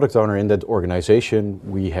became a product owner in that organization,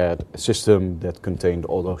 we had a system that contained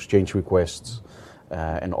all those change requests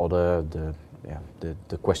and all the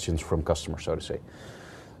questions from customers, so to say.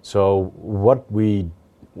 So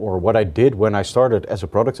what I did when I started as a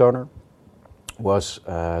product owner was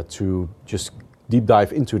to just deep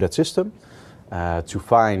dive into that system, to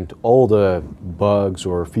find all the bugs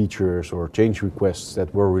or features or change requests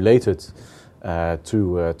that were related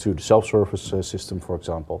to the self-service system, for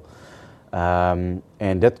example. And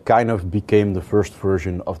that kind of became the first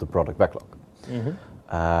version of the product backlog.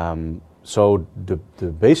 So the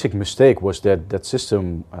basic mistake was that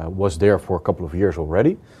system was there for a couple of years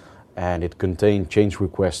already. and it contained change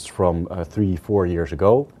requests from 3-4 years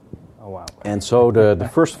ago. Oh wow! And so the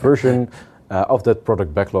first version of that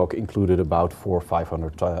product backlog included about 400 or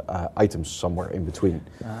 500 items somewhere in between.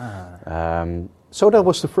 So that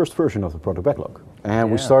was the first version of the product backlog,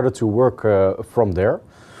 and we started to work from there.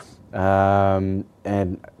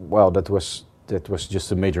 And well, that was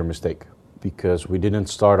just a major mistake, because we didn't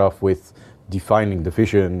start off with defining the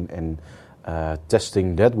vision and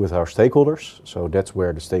testing that with our stakeholders. So that's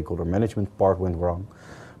where the stakeholder management part went wrong.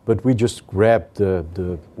 But we just grabbed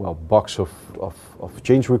the box of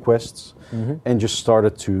change requests and just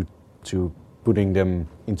started to putting them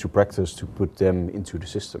into practice, to put them into the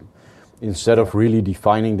system. Instead of really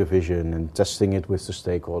defining the vision and testing it with the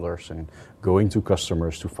stakeholders and going to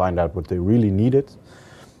customers to find out what they really needed.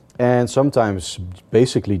 And sometimes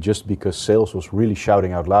basically just because sales was really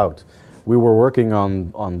shouting out loud, we were working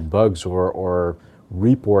on bugs or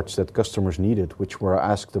reports that customers needed, which were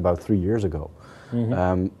asked about 3 years ago.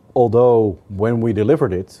 Although when we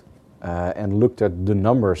delivered it and looked at the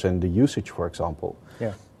numbers and the usage, for example,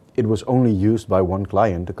 it was only used by one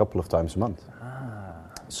client a couple of times a month.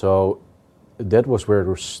 So that was where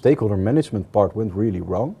the stakeholder management part went really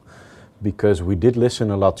wrong, because we did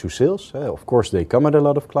listen a lot to sales. Of course, they come at a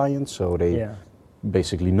lot of clients, so they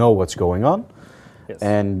basically know what's going on.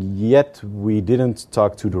 And yet we didn't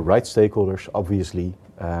talk to the right stakeholders, obviously,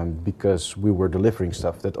 because we were delivering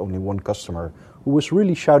stuff that only one customer, who was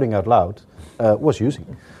really shouting out loud, was using.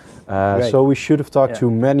 So we should have talked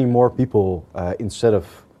to many more people instead of,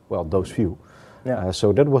 well, those few.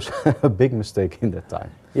 So that was a big mistake in that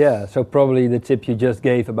time. Yeah, so probably the tip you just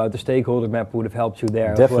gave about the stakeholder map would have helped you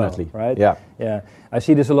there Definitely. as well, right? Yeah. I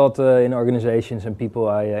see this a lot in organizations and people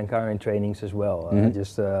I encounter in trainings as well.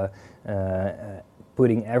 Just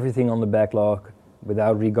putting everything on the backlog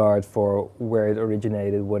without regard for where it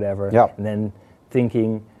originated, whatever, and then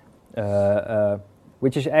thinking,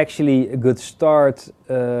 which is actually a good start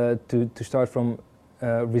to start from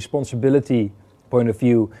responsibility point of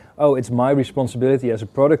view. Oh, it's my responsibility as a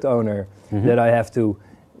product owner that I have to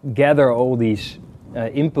gather all these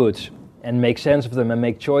inputs and make sense of them and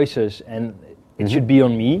make choices, and it should be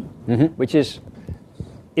on me, which is,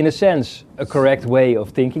 in a sense, a correct way of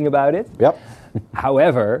thinking about it.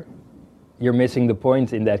 However, you're missing the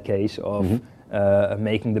point in that case of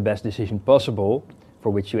making the best decision possible, for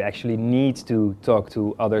which you actually need to talk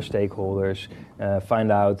to other stakeholders,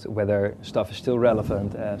 find out whether stuff is still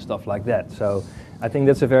relevant, stuff like that. So I think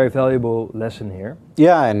that's a very valuable lesson here.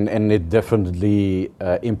 Yeah, and it definitely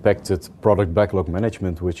impacted product backlog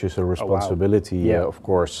management, which is a responsibility, of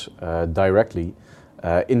course, directly.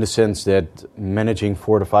 In the sense that managing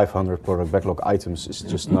 400 to 500 product backlog items is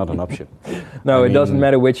just not an option. No, it doesn't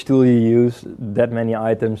matter which tool you use, that many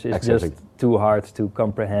items is just too hard to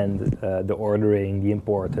comprehend. The ordering, the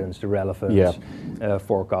importance, the relevance,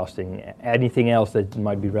 forecasting, anything else that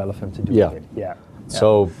might be relevant to do with it.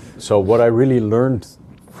 So what I really learned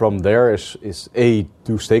from there is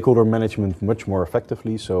do stakeholder management much more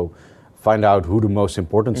effectively. So find out who the most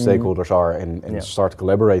important stakeholders are and start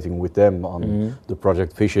collaborating with them on the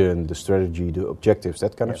project vision, the strategy, the objectives,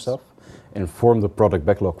 that kind of stuff, and form the product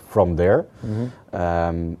backlog from there.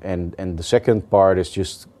 And the second part is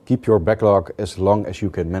just keep your backlog as long as you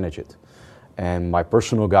can manage it. And my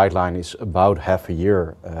personal guideline is about half a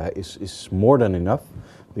year is more than enough,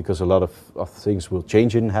 because a lot of things will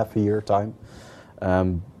change in half a year time.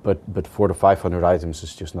 But for the 500 items,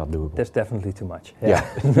 it's just not doable. That's definitely too much. Yeah,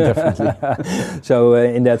 definitely. So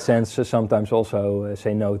in that sense, sometimes also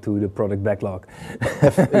say no to the product backlog.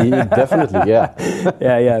 Definitely,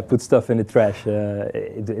 yeah. Put stuff in the trash.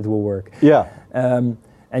 It will work. Yeah.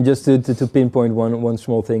 And just to pinpoint one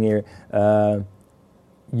small thing here,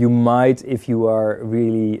 you might, if you are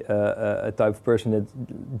really a type of person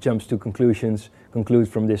that jumps to conclude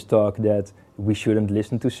from this talk that we shouldn't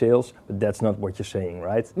listen to sales, but that's not what you're saying,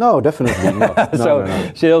 right? No, definitely not.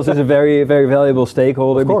 No. Sales is a very, very valuable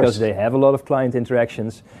stakeholder because they have a lot of client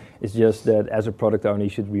interactions. It's just that as a product owner, you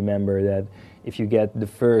should remember that if you get the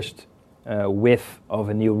first whiff of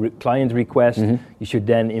a new client request, you should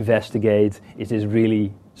then investigate, is this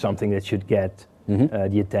really something that should get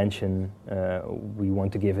the attention we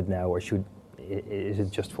want to give it now, or is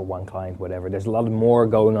it just for one client, whatever. There's a lot more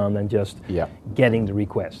going on than just getting the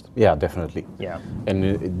request. Yeah, definitely. Yeah.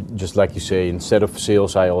 And just like you say, instead of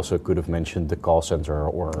sales, I also could have mentioned the call center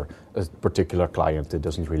or a particular client. It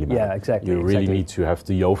doesn't really matter. Yeah, exactly. You really need to have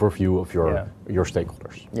the overview of your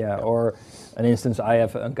stakeholders. Yeah, or an instance I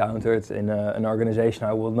have encountered in an organization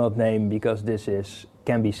I will not name because this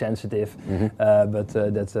can be sensitive, but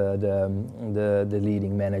that's the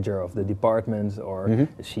leading manager of the department or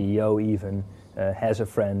the CEO even has a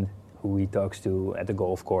friend who he talks to at the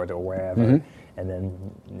golf court or wherever. And then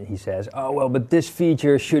he says, "Oh well, but this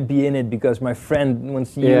feature should be in it because my friend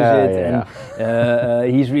wants to use it,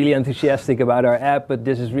 and he's really enthusiastic about our app. But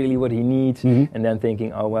this is really what he needs." And then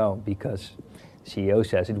thinking, "Oh well, because CEO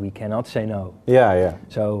says it, we cannot say no."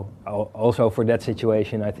 So also for that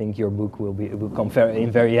situation, I think your book will come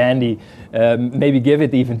very handy. Maybe give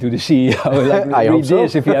it even to the CEO, like read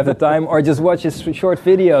this if you have the time, or just watch a short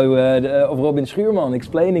video of Robin Schuurman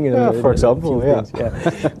explaining it. For example,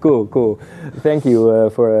 Cool. Thank you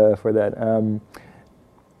for that.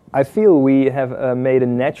 I feel we have made a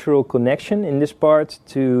natural connection in this part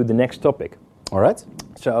to the next topic. All right.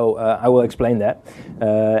 So I will explain that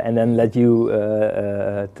and then let you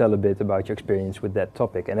tell a bit about your experience with that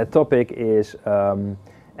topic. And that topic is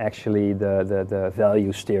actually the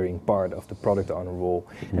value steering part of the product owner role.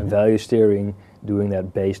 And value steering, doing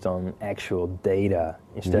that based on actual data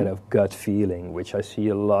instead of gut feeling, which I see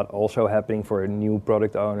a lot also happening for new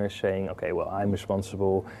product owners saying, okay, well, I'm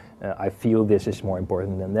responsible. I feel this is more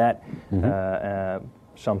important than that.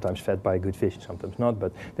 Sometimes fed by good vision, sometimes not,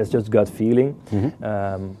 but that's just gut feeling.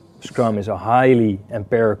 Scrum is a highly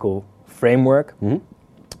empirical framework,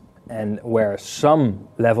 and where some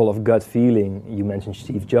level of gut feeling, you mentioned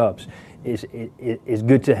Steve Jobs, is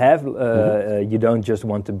good to have. You don't just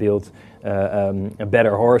want to build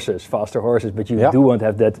better horses, faster horses, but you do want to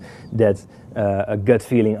have that a gut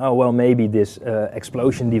feeling. Oh well, maybe this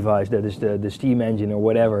explosion device that is the steam engine or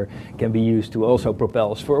whatever can be used to also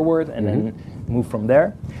propel us forward, and then move from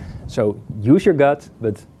there. So use your gut,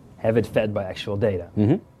 but have it fed by actual data.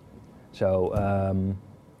 So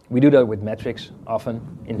we do that with metrics often.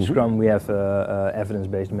 In Scrum we have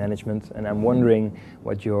evidence-based management, and I'm wondering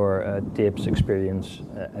what your tips, experience,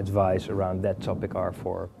 advice around that topic are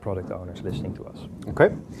for product owners listening to us. Okay.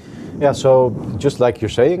 Yeah, so just like you're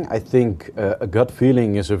saying, I think a gut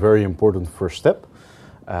feeling is a very important first step.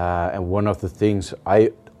 And one of the things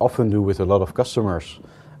I often do with a lot of customers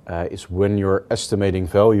is when you're estimating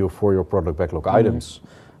value for your product backlog items,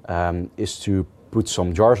 is to put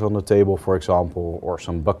some jars on the table, for example, or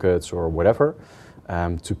some buckets or whatever,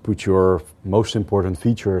 to put your most important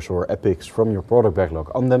features or epics from your product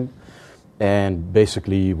backlog on them. And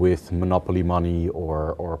basically with Monopoly money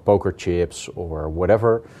or poker chips or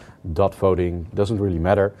whatever, dot voting, doesn't really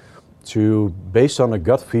matter, to, based on a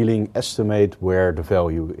gut feeling, estimate where the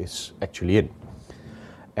value is actually in.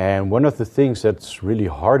 And one of the things that's really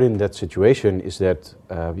hard in that situation is that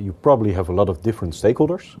you probably have a lot of different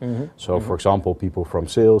stakeholders. So for example, people from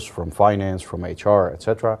sales, from finance, from HR,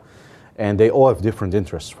 etc. And they all have different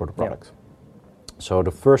interests for the product. So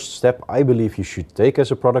the first step I believe you should take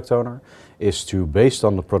as a product owner is to, based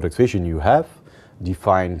on the product vision you have,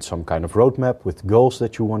 define some kind of roadmap with goals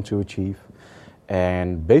that you want to achieve.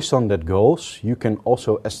 And based on that goals, you can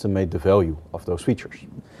also estimate the value of those features.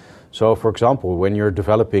 So for example, when you're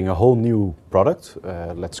developing a whole new product,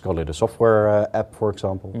 let's call it a software app, for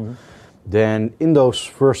example, then in those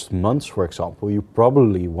first months, for example, you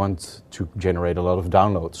probably want to generate a lot of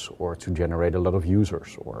downloads or to generate a lot of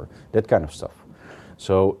users or that kind of stuff.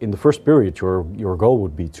 So in the first period, your goal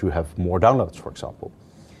would be to have more downloads, for example.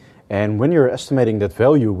 And when you're estimating that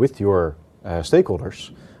value with your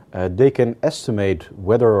stakeholders, they can estimate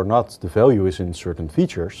whether or not the value is in certain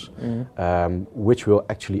features, which will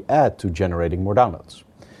actually add to generating more downloads.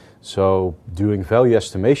 So doing value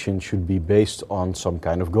estimation should be based on some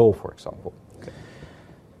kind of goal, for example.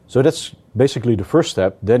 So that's basically the first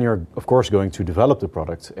step. Then you're, of course, going to develop the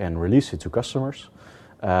product and release it to customers.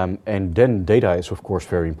 And then data is, of course,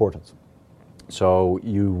 very important. So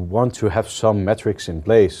you want to have some metrics in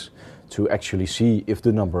place to actually see if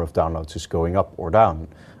the number of downloads is going up or down.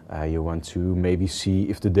 You want to maybe see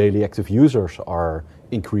if the daily active users are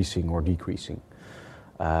increasing or decreasing.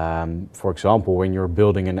 For example, when you're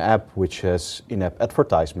building an app which has in-app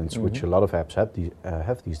advertisements, which a lot of apps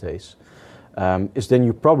have these days, is then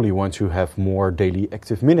you probably want to have more daily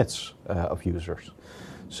active minutes of users,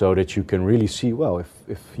 so that you can really see, well,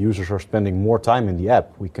 if users are spending more time in the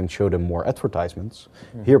app, we can show them more advertisements,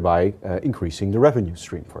 hereby increasing the revenue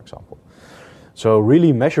stream, for example. So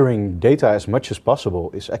really measuring data as much as possible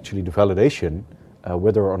is actually the validation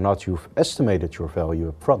whether or not you've estimated your value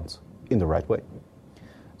up front in the right way.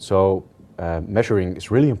 So measuring is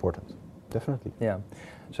really important, definitely. Yeah.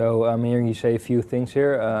 So I'm hearing you say a few things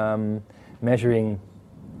here. Measuring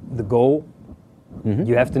the goal.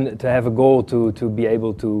 You have to have a goal to be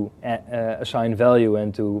able to assign value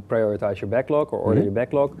and to prioritize your backlog or order your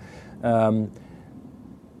backlog.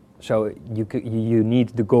 So you need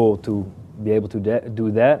the goal to be able to do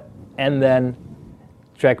that, and then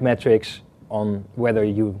track metrics on whether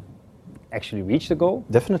you actually reach the goal.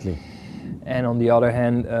 Definitely. And on the other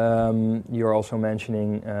hand, you're also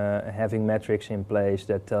mentioning having metrics in place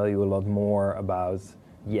that tell you a lot more about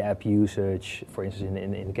the app usage, for instance,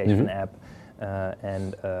 in the case of an app,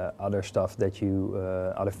 and other stuff that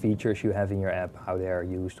other features you have in your app, how they are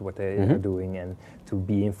used, what they are doing, and to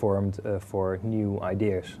be informed for new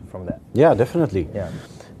ideas from that. Yeah, definitely. Yeah.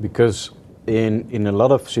 Because in a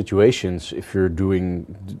lot of situations, if you're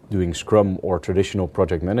doing Scrum or traditional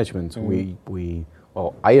project management,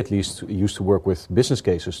 I at least used to work with business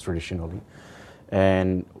cases traditionally.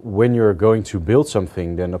 And when you're going to build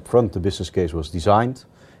something, then upfront the business case was designed,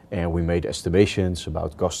 and we made estimations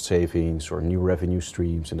about cost savings or new revenue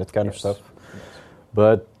streams and that kind of stuff. Yes.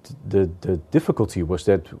 But the difficulty was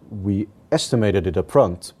that we estimated it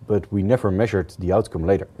upfront, but we never measured the outcome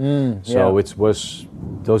later. So it was,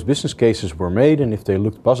 those business cases were made, and if they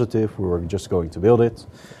looked positive, we were just going to build it.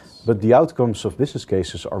 Yes. But the outcomes of business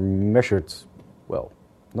cases are measured, well,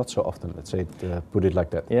 not so often, let's say, put it like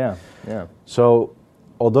that. Yeah, yeah. So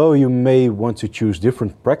although you may want to choose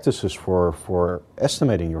different practices for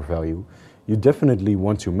estimating your value, you definitely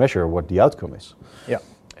want to measure what the outcome is. Yeah.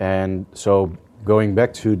 And so going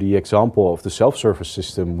back to the example of the self-service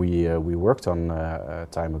system we worked on a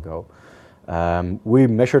time ago, we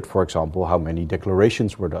measured, for example, how many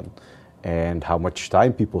declarations were done and how much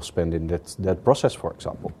time people spend in that process, for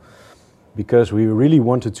example. Because we really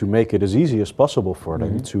wanted to make it as easy as possible for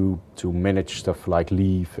them to manage stuff like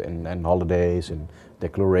leave and holidays and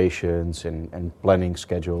declarations and planning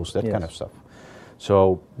schedules, that kind of stuff.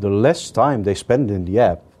 So the less time they spend in the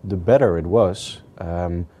app, the better it was,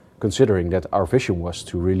 considering that our vision was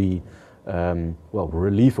to really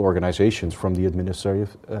relieve organizations from the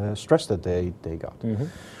administrative stress that they got.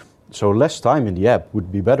 So less time in the app would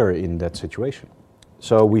be better in that situation.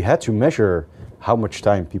 So we had to measure how much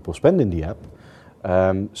time people spend in the app,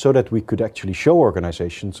 so that we could actually show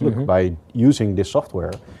organizations, look, by using this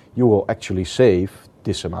software, you will actually save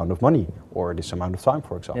this amount of money or this amount of time,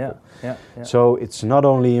 for example. Yeah. So it's not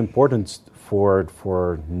only important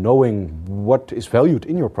for knowing what is valued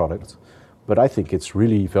in your product, but I think it's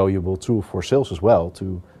really valuable tool for sales as well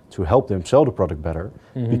to help them sell the product better,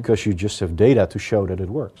 because you just have data to show that it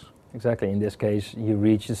works. Exactly. In this case, you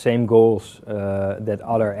reach the same goals that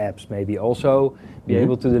other apps maybe also be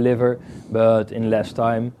able to deliver, but in less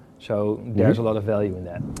time. So there's a lot of value in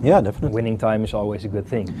that. Yeah, definitely. Winning time is always a good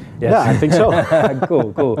thing. Yes. Yeah, I think so.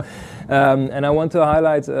 Cool. And I want to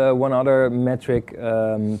highlight one other metric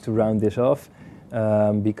to round this off.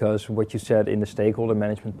 Because what you said in the stakeholder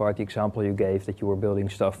management part, the example you gave that you were building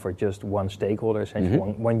stuff for just one stakeholder, essentially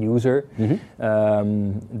one user,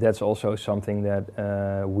 that's also something that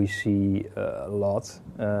we see a lot,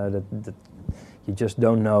 that you just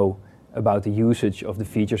don't know about the usage of the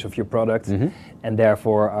features of your product, and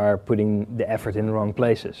therefore are putting the effort in the wrong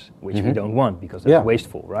places, which we don't want, because that's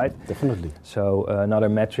wasteful, right? Definitely. So another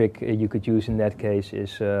metric you could use in that case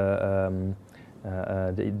is the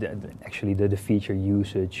feature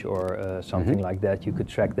usage or something like that. You could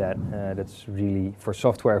track that. That's really, for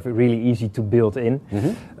software, really easy to build in.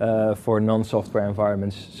 For non-software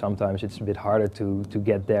environments, sometimes it's a bit harder to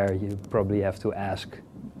get there. You probably have to ask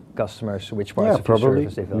customers which parts of your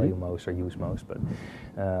service they value most or use most. But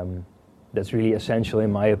that's really essential,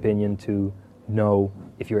 in my opinion, to know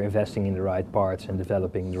if you're investing in the right parts and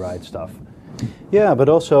developing the right stuff. Yeah, but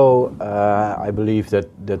also I believe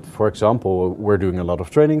that for example, we're doing a lot of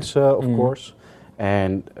trainings, of course,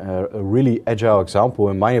 and a really agile example,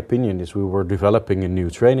 in my opinion, is we were developing a new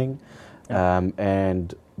training,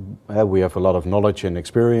 and we have a lot of knowledge and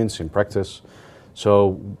experience in practice.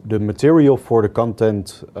 So the material for the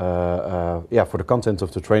content, for the content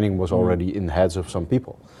of the training was already in the heads of some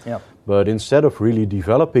people. Yeah. But instead of really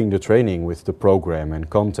developing the training with the program and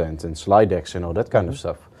content and slide decks and all that kind of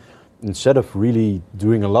stuff, instead of really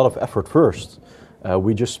doing a lot of effort first,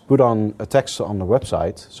 we just put on a text on the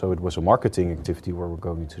website. So it was a marketing activity we were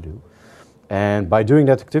going to do. And by doing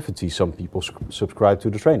that activity, some people subscribed to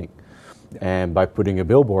the training. Yeah. And by putting a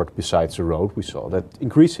billboard besides the road, we saw that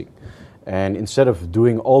increasing. And instead of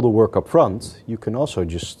doing all the work up front, you can also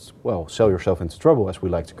just, sell yourself into trouble, as we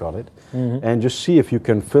like to call it, and just see if you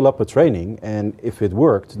can fill up a training, and if it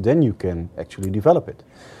worked, then you can actually develop it.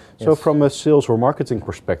 Yes. So from a sales or marketing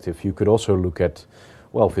perspective, you could also look at,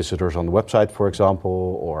 visitors on the website, for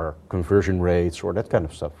example, or conversion rates or that kind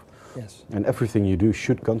of stuff. Yes. And everything you do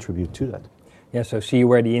should contribute to that. Yeah, so see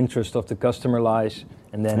where the interest of the customer lies,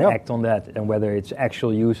 and then act on that, and whether it's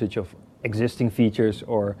actual usage of existing features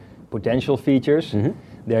or potential features,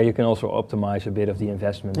 there you can also optimize a bit of the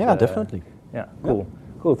investment. Yeah, definitely. Yeah, cool.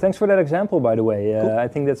 Cool, thanks for that example, by the way. Cool. I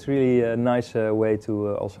think that's really a nice way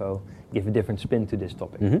to also give a different spin to this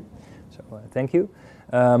topic. Mm-hmm. So thank you.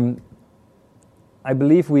 I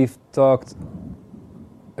believe we've talked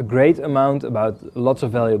a great amount about lots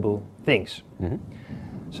of valuable things. Mm-hmm.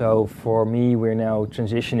 So for me, we're now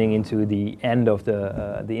transitioning into the end of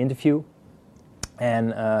the interview,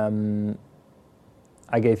 and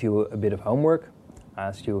I gave you a bit of homework. I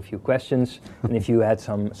asked you a few questions, and if you had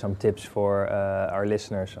some tips for our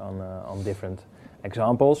listeners on different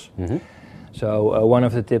examples. Mm-hmm. So one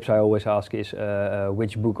of the tips I always ask is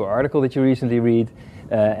which book or article did you recently read?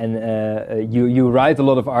 You write a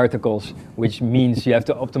lot of articles, which means you have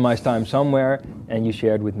to optimize time somewhere, and you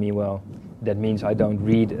shared with me, well, that means I don't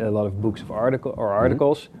read a lot of books of articles.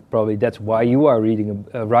 Mm-hmm. Probably that's why you are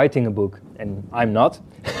writing a book, and I'm not.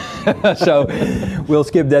 So we'll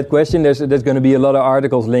skip that question. There's going to be a lot of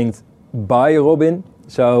articles linked by Robin,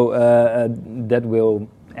 so that will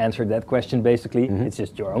answer that question basically. Mm-hmm. It's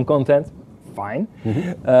just your own content. Fine.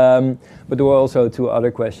 Mm-hmm. But there were also 2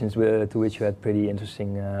 other questions to which you had pretty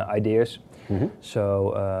interesting ideas. Mm-hmm.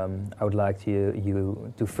 So I would like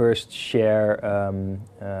you to first share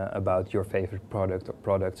about your favorite product or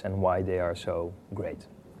products and why they are so great.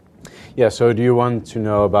 Yeah, so do you want to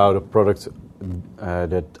know about a product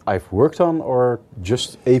that I've worked on, or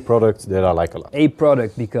just a product that I like a lot? A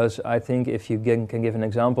product, because I think if you can give an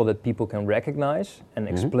example that people can recognize and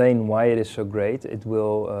mm-hmm. explain why it is so great, it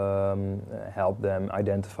will help them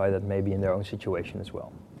identify that maybe in their own situation as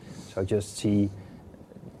well. So just see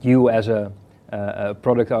you as a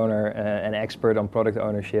product owner, an expert on product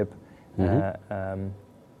ownership, mm-hmm.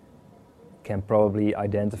 Can probably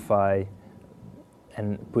identify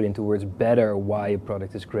and put into words better why a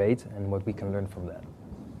product is great and what we can learn from that.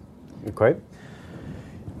 Okay.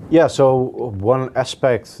 Yeah, so one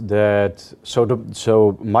aspect that,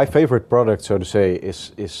 so my favorite product, so to say,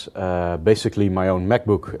 is basically my own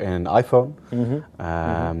MacBook and iPhone.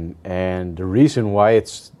 Mm-hmm. And the reason why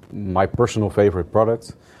it's my personal favorite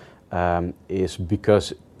product is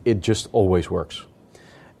because it just always works.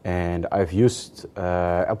 And I've used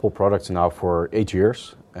Apple products now for 8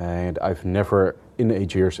 years, and I've never in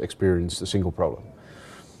 8 years experienced a single problem.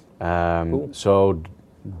 Cool. So,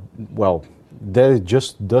 well, that it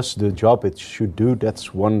just does the job it should do.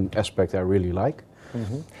 That's one aspect I really like.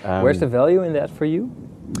 Mm-hmm. Where's the value in that for you?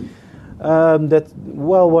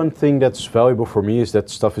 One thing that's valuable for me is that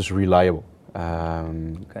stuff is reliable,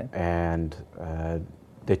 okay. And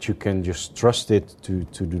that you can just trust it to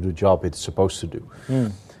do the job it's supposed to do.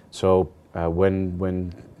 Mm. So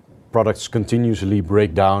when products continuously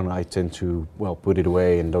break down, I tend to put it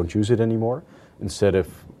away and don't use it anymore. Instead of,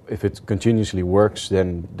 if it continuously works,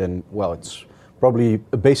 then it's probably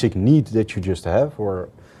a basic need that you just have, or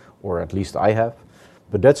at least I have.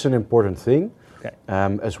 But that's an important thing, okay.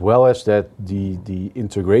 As well as that the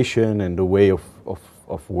integration and the way of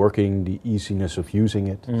working, the easiness of using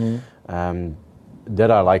it, mm-hmm.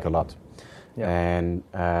 That I like a lot. Yeah. And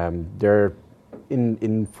there.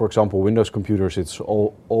 In for example, Windows computers, it's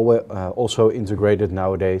also integrated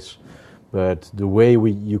nowadays. But the way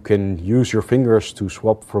you can use your fingers to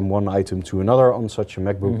swap from one item to another on such a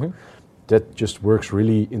MacBook, mm-hmm. that just works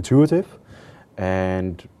really intuitive.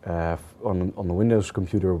 And on the Windows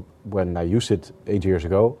computer, when I used it 8 years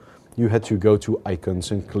ago, you had to go to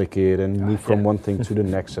icons and click it and move from one thing to the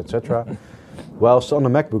next, etc. Whilst on the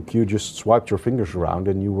MacBook, you just swiped your fingers around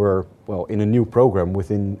and you were, in a new program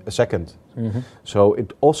within a second. Mm-hmm. So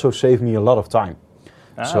it also saved me a lot of time.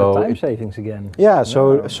 Time savings again. Yeah,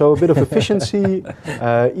 so a bit of efficiency,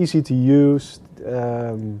 easy to use.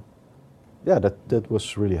 That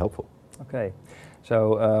was really helpful. Okay.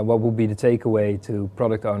 So what would be the takeaway to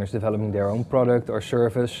product owners developing their own product or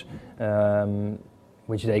service,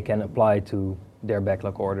 which they can apply to their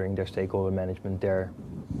backlog ordering, their stakeholder management, their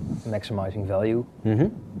maximizing value? Mm-hmm.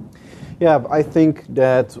 Yeah, I think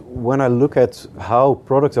that when I look at how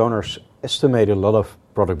product owners estimate a lot of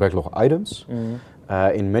product backlog items, mm-hmm.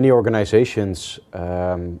 In many organizations,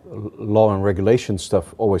 law and regulation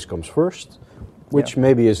stuff always comes first, which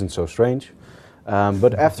maybe isn't so strange.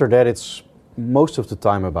 But after that, it's most of the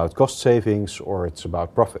time about cost savings or it's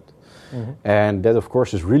about profit. Mm-hmm. And that, of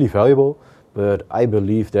course, is really valuable. But I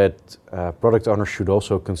believe that product owners should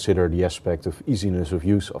also consider the aspect of easiness of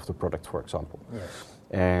use of the product, for example. Yes.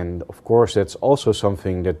 And of course, that's also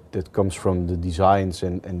something that comes from the designs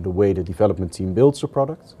and the way the development team builds a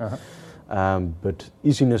product. Uh-huh. But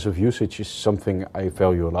easiness of usage is something I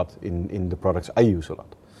value a lot in the products I use a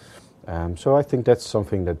lot. So I think that's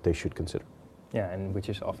something that they should consider. Yeah, and which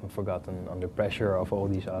is often forgotten under pressure of all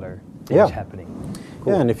these other things happening.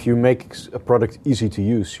 Cool. Yeah, and if you make a product easy to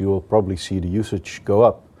use, you will probably see the usage go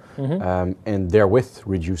up, mm-hmm. And therewith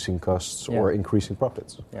reducing costs or increasing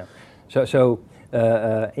profits. Yeah. So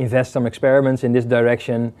invest some experiments in this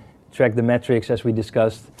direction, track the metrics as we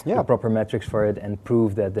discussed, the proper metrics for it, and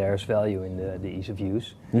prove that there's value in the ease of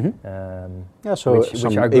use.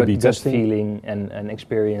 Which our gut feeling and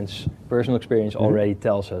experience, personal experience already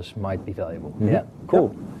tells us might be valuable. Yeah,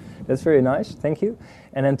 cool. That's very nice, thank you.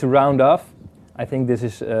 And then to round off, I think this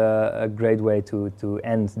is a great way to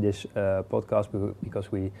end this podcast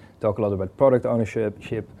because we talk a lot about product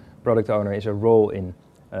ownership. Product owner is a role in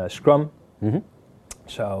Scrum.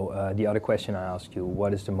 So the other question I asked you,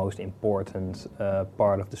 what is the most important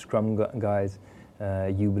part of the Scrum Guide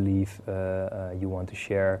you believe you want to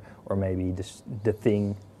share, or maybe the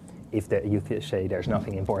thing, if you say there's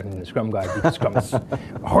nothing important in the Scrum Guide because Scrum is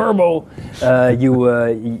horrible,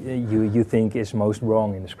 you think is most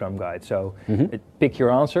wrong in the Scrum Guide. So pick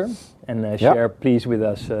your answer and share please with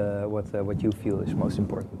us what you feel is the most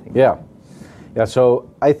important thing. Yeah, so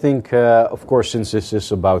I think, of course, since this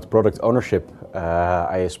is about product ownership,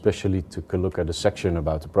 I especially took a look at a section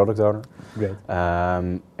about the product owner. Great.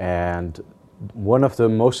 And one of the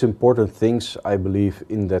most important things I believe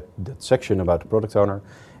in that section about the product owner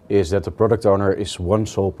is that the product owner is one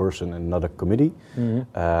sole person and not a committee,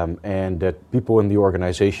 and that people in the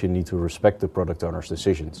organization need to respect the product owner's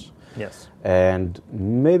decisions. Yes. And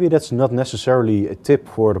maybe that's not necessarily a tip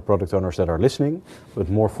for the product owners that are listening, but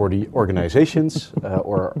more for the organizations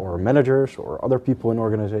or managers or other people in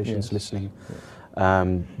organizations listening.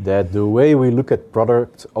 That the way we look at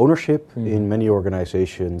product ownership in many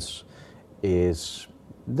organizations is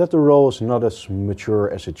that the role is not as mature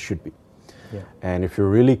as it should be. Yeah. And if you're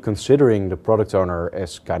really considering the product owner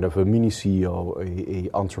as kind of a mini CEO, a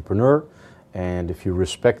entrepreneur, and if you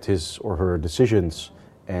respect his or her decisions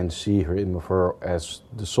and see him or her as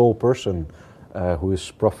the sole person who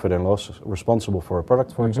is profit and loss responsible for a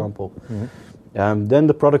product, for example, then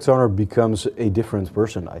the product owner becomes a different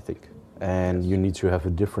person, I think. And you need to have a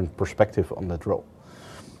different perspective on that role.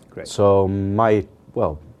 Great. So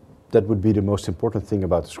that would be the most important thing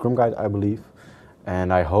about the Scrum Guide, I believe.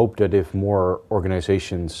 And I hope that if more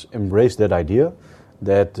organizations embrace that idea,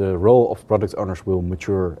 that the role of product owners will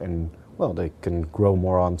mature and, they can grow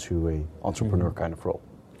more onto an entrepreneur kind of role.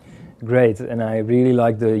 Great, and I really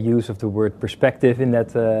like the use of the word perspective in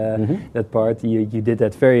that that part. You did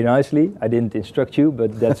that very nicely. I didn't instruct you,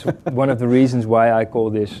 but that's one of the reasons why I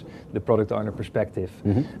call this the product owner perspective,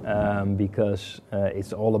 because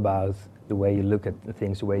it's all about the way you look at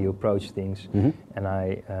things, the way you approach things, and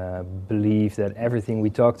I believe that everything we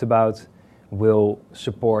talked about will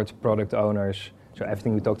support product owners. So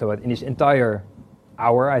everything we talked about in this entire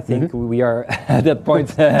hour, I think we are at that point.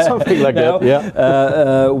 Something like now,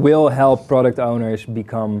 that, will help product owners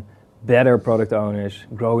become better product owners,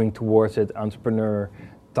 growing towards it, entrepreneur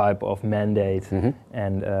type of mandate,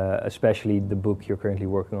 and especially the book you're currently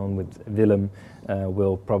working on with Willem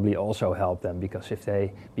will probably also help them, because if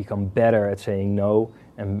they become better at saying no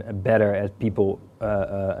and better at people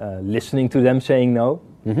listening to them saying no,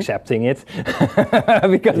 accepting it,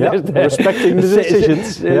 because respecting the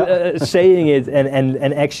decisions, saying it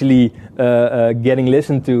and actually getting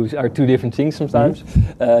listened to are two different things sometimes.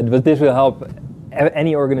 But this will help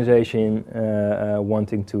any organization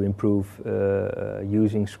wanting to improve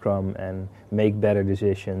using Scrum and make better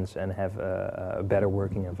decisions and have a better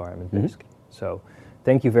working environment, basically. So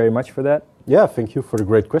thank you very much for that. Yeah, thank you for the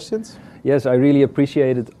great questions. Yes, I really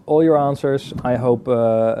appreciated all your answers. I hope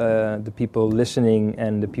the people listening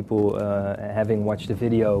and the people having watched the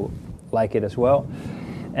video like it as well.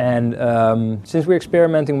 And since we're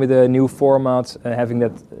experimenting with a new format, having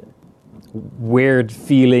that weird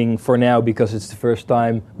feeling for now, because it's the first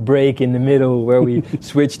time, break in the middle where we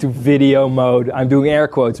switch to video mode. I'm doing air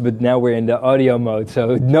quotes, but now we're in the audio mode,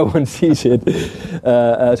 so no one sees it.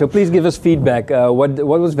 So please give us feedback. What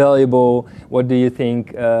was valuable? What do you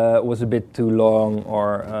think was a bit too long,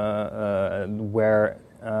 or where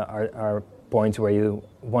are points where you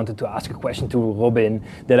wanted to ask a question to Robin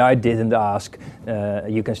that I didn't ask?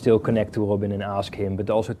 You can still connect to Robin and ask him, but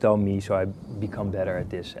also tell me, so I become better at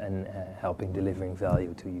this and delivering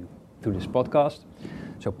value to you through this podcast.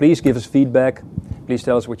 So please give us feedback. Please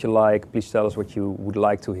tell us what you like. Please tell us what you would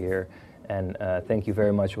like to hear. And thank you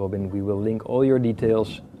very much, Robin. We will link all your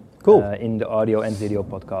details in the audio and video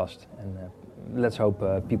podcast. And let's hope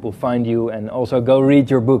people find you and also go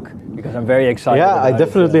read your book, because I'm very excited. Yeah, I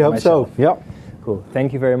definitely hope myself. So. Yeah. Cool.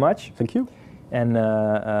 Thank you very much. Thank you. And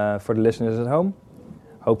for the listeners at home,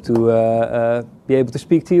 hope to be able to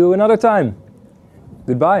speak to you another time.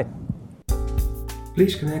 Goodbye.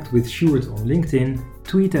 Please connect with Sjoerd on LinkedIn,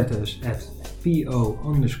 tweet at us at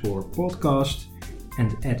 @PO_podcast,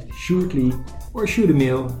 and add Sjoerd or shoot a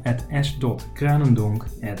mail at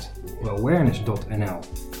s.kranendonk@proawareness.nl.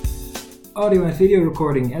 Audio and video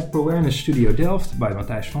recording at ProAwareness Studio Delft by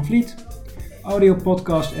Matthijs van Vliet. Audio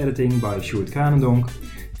podcast editing by Sjoerd Kranendonk.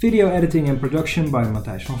 Video editing and production by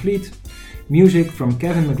Matthijs van Vliet. Music from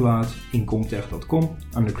Kevin MacLeod in Comtech.com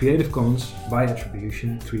under Creative Commons by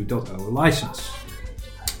Attribution 3.0 license.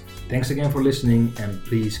 Thanks again for listening and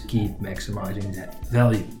please keep maximizing that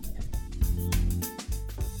value.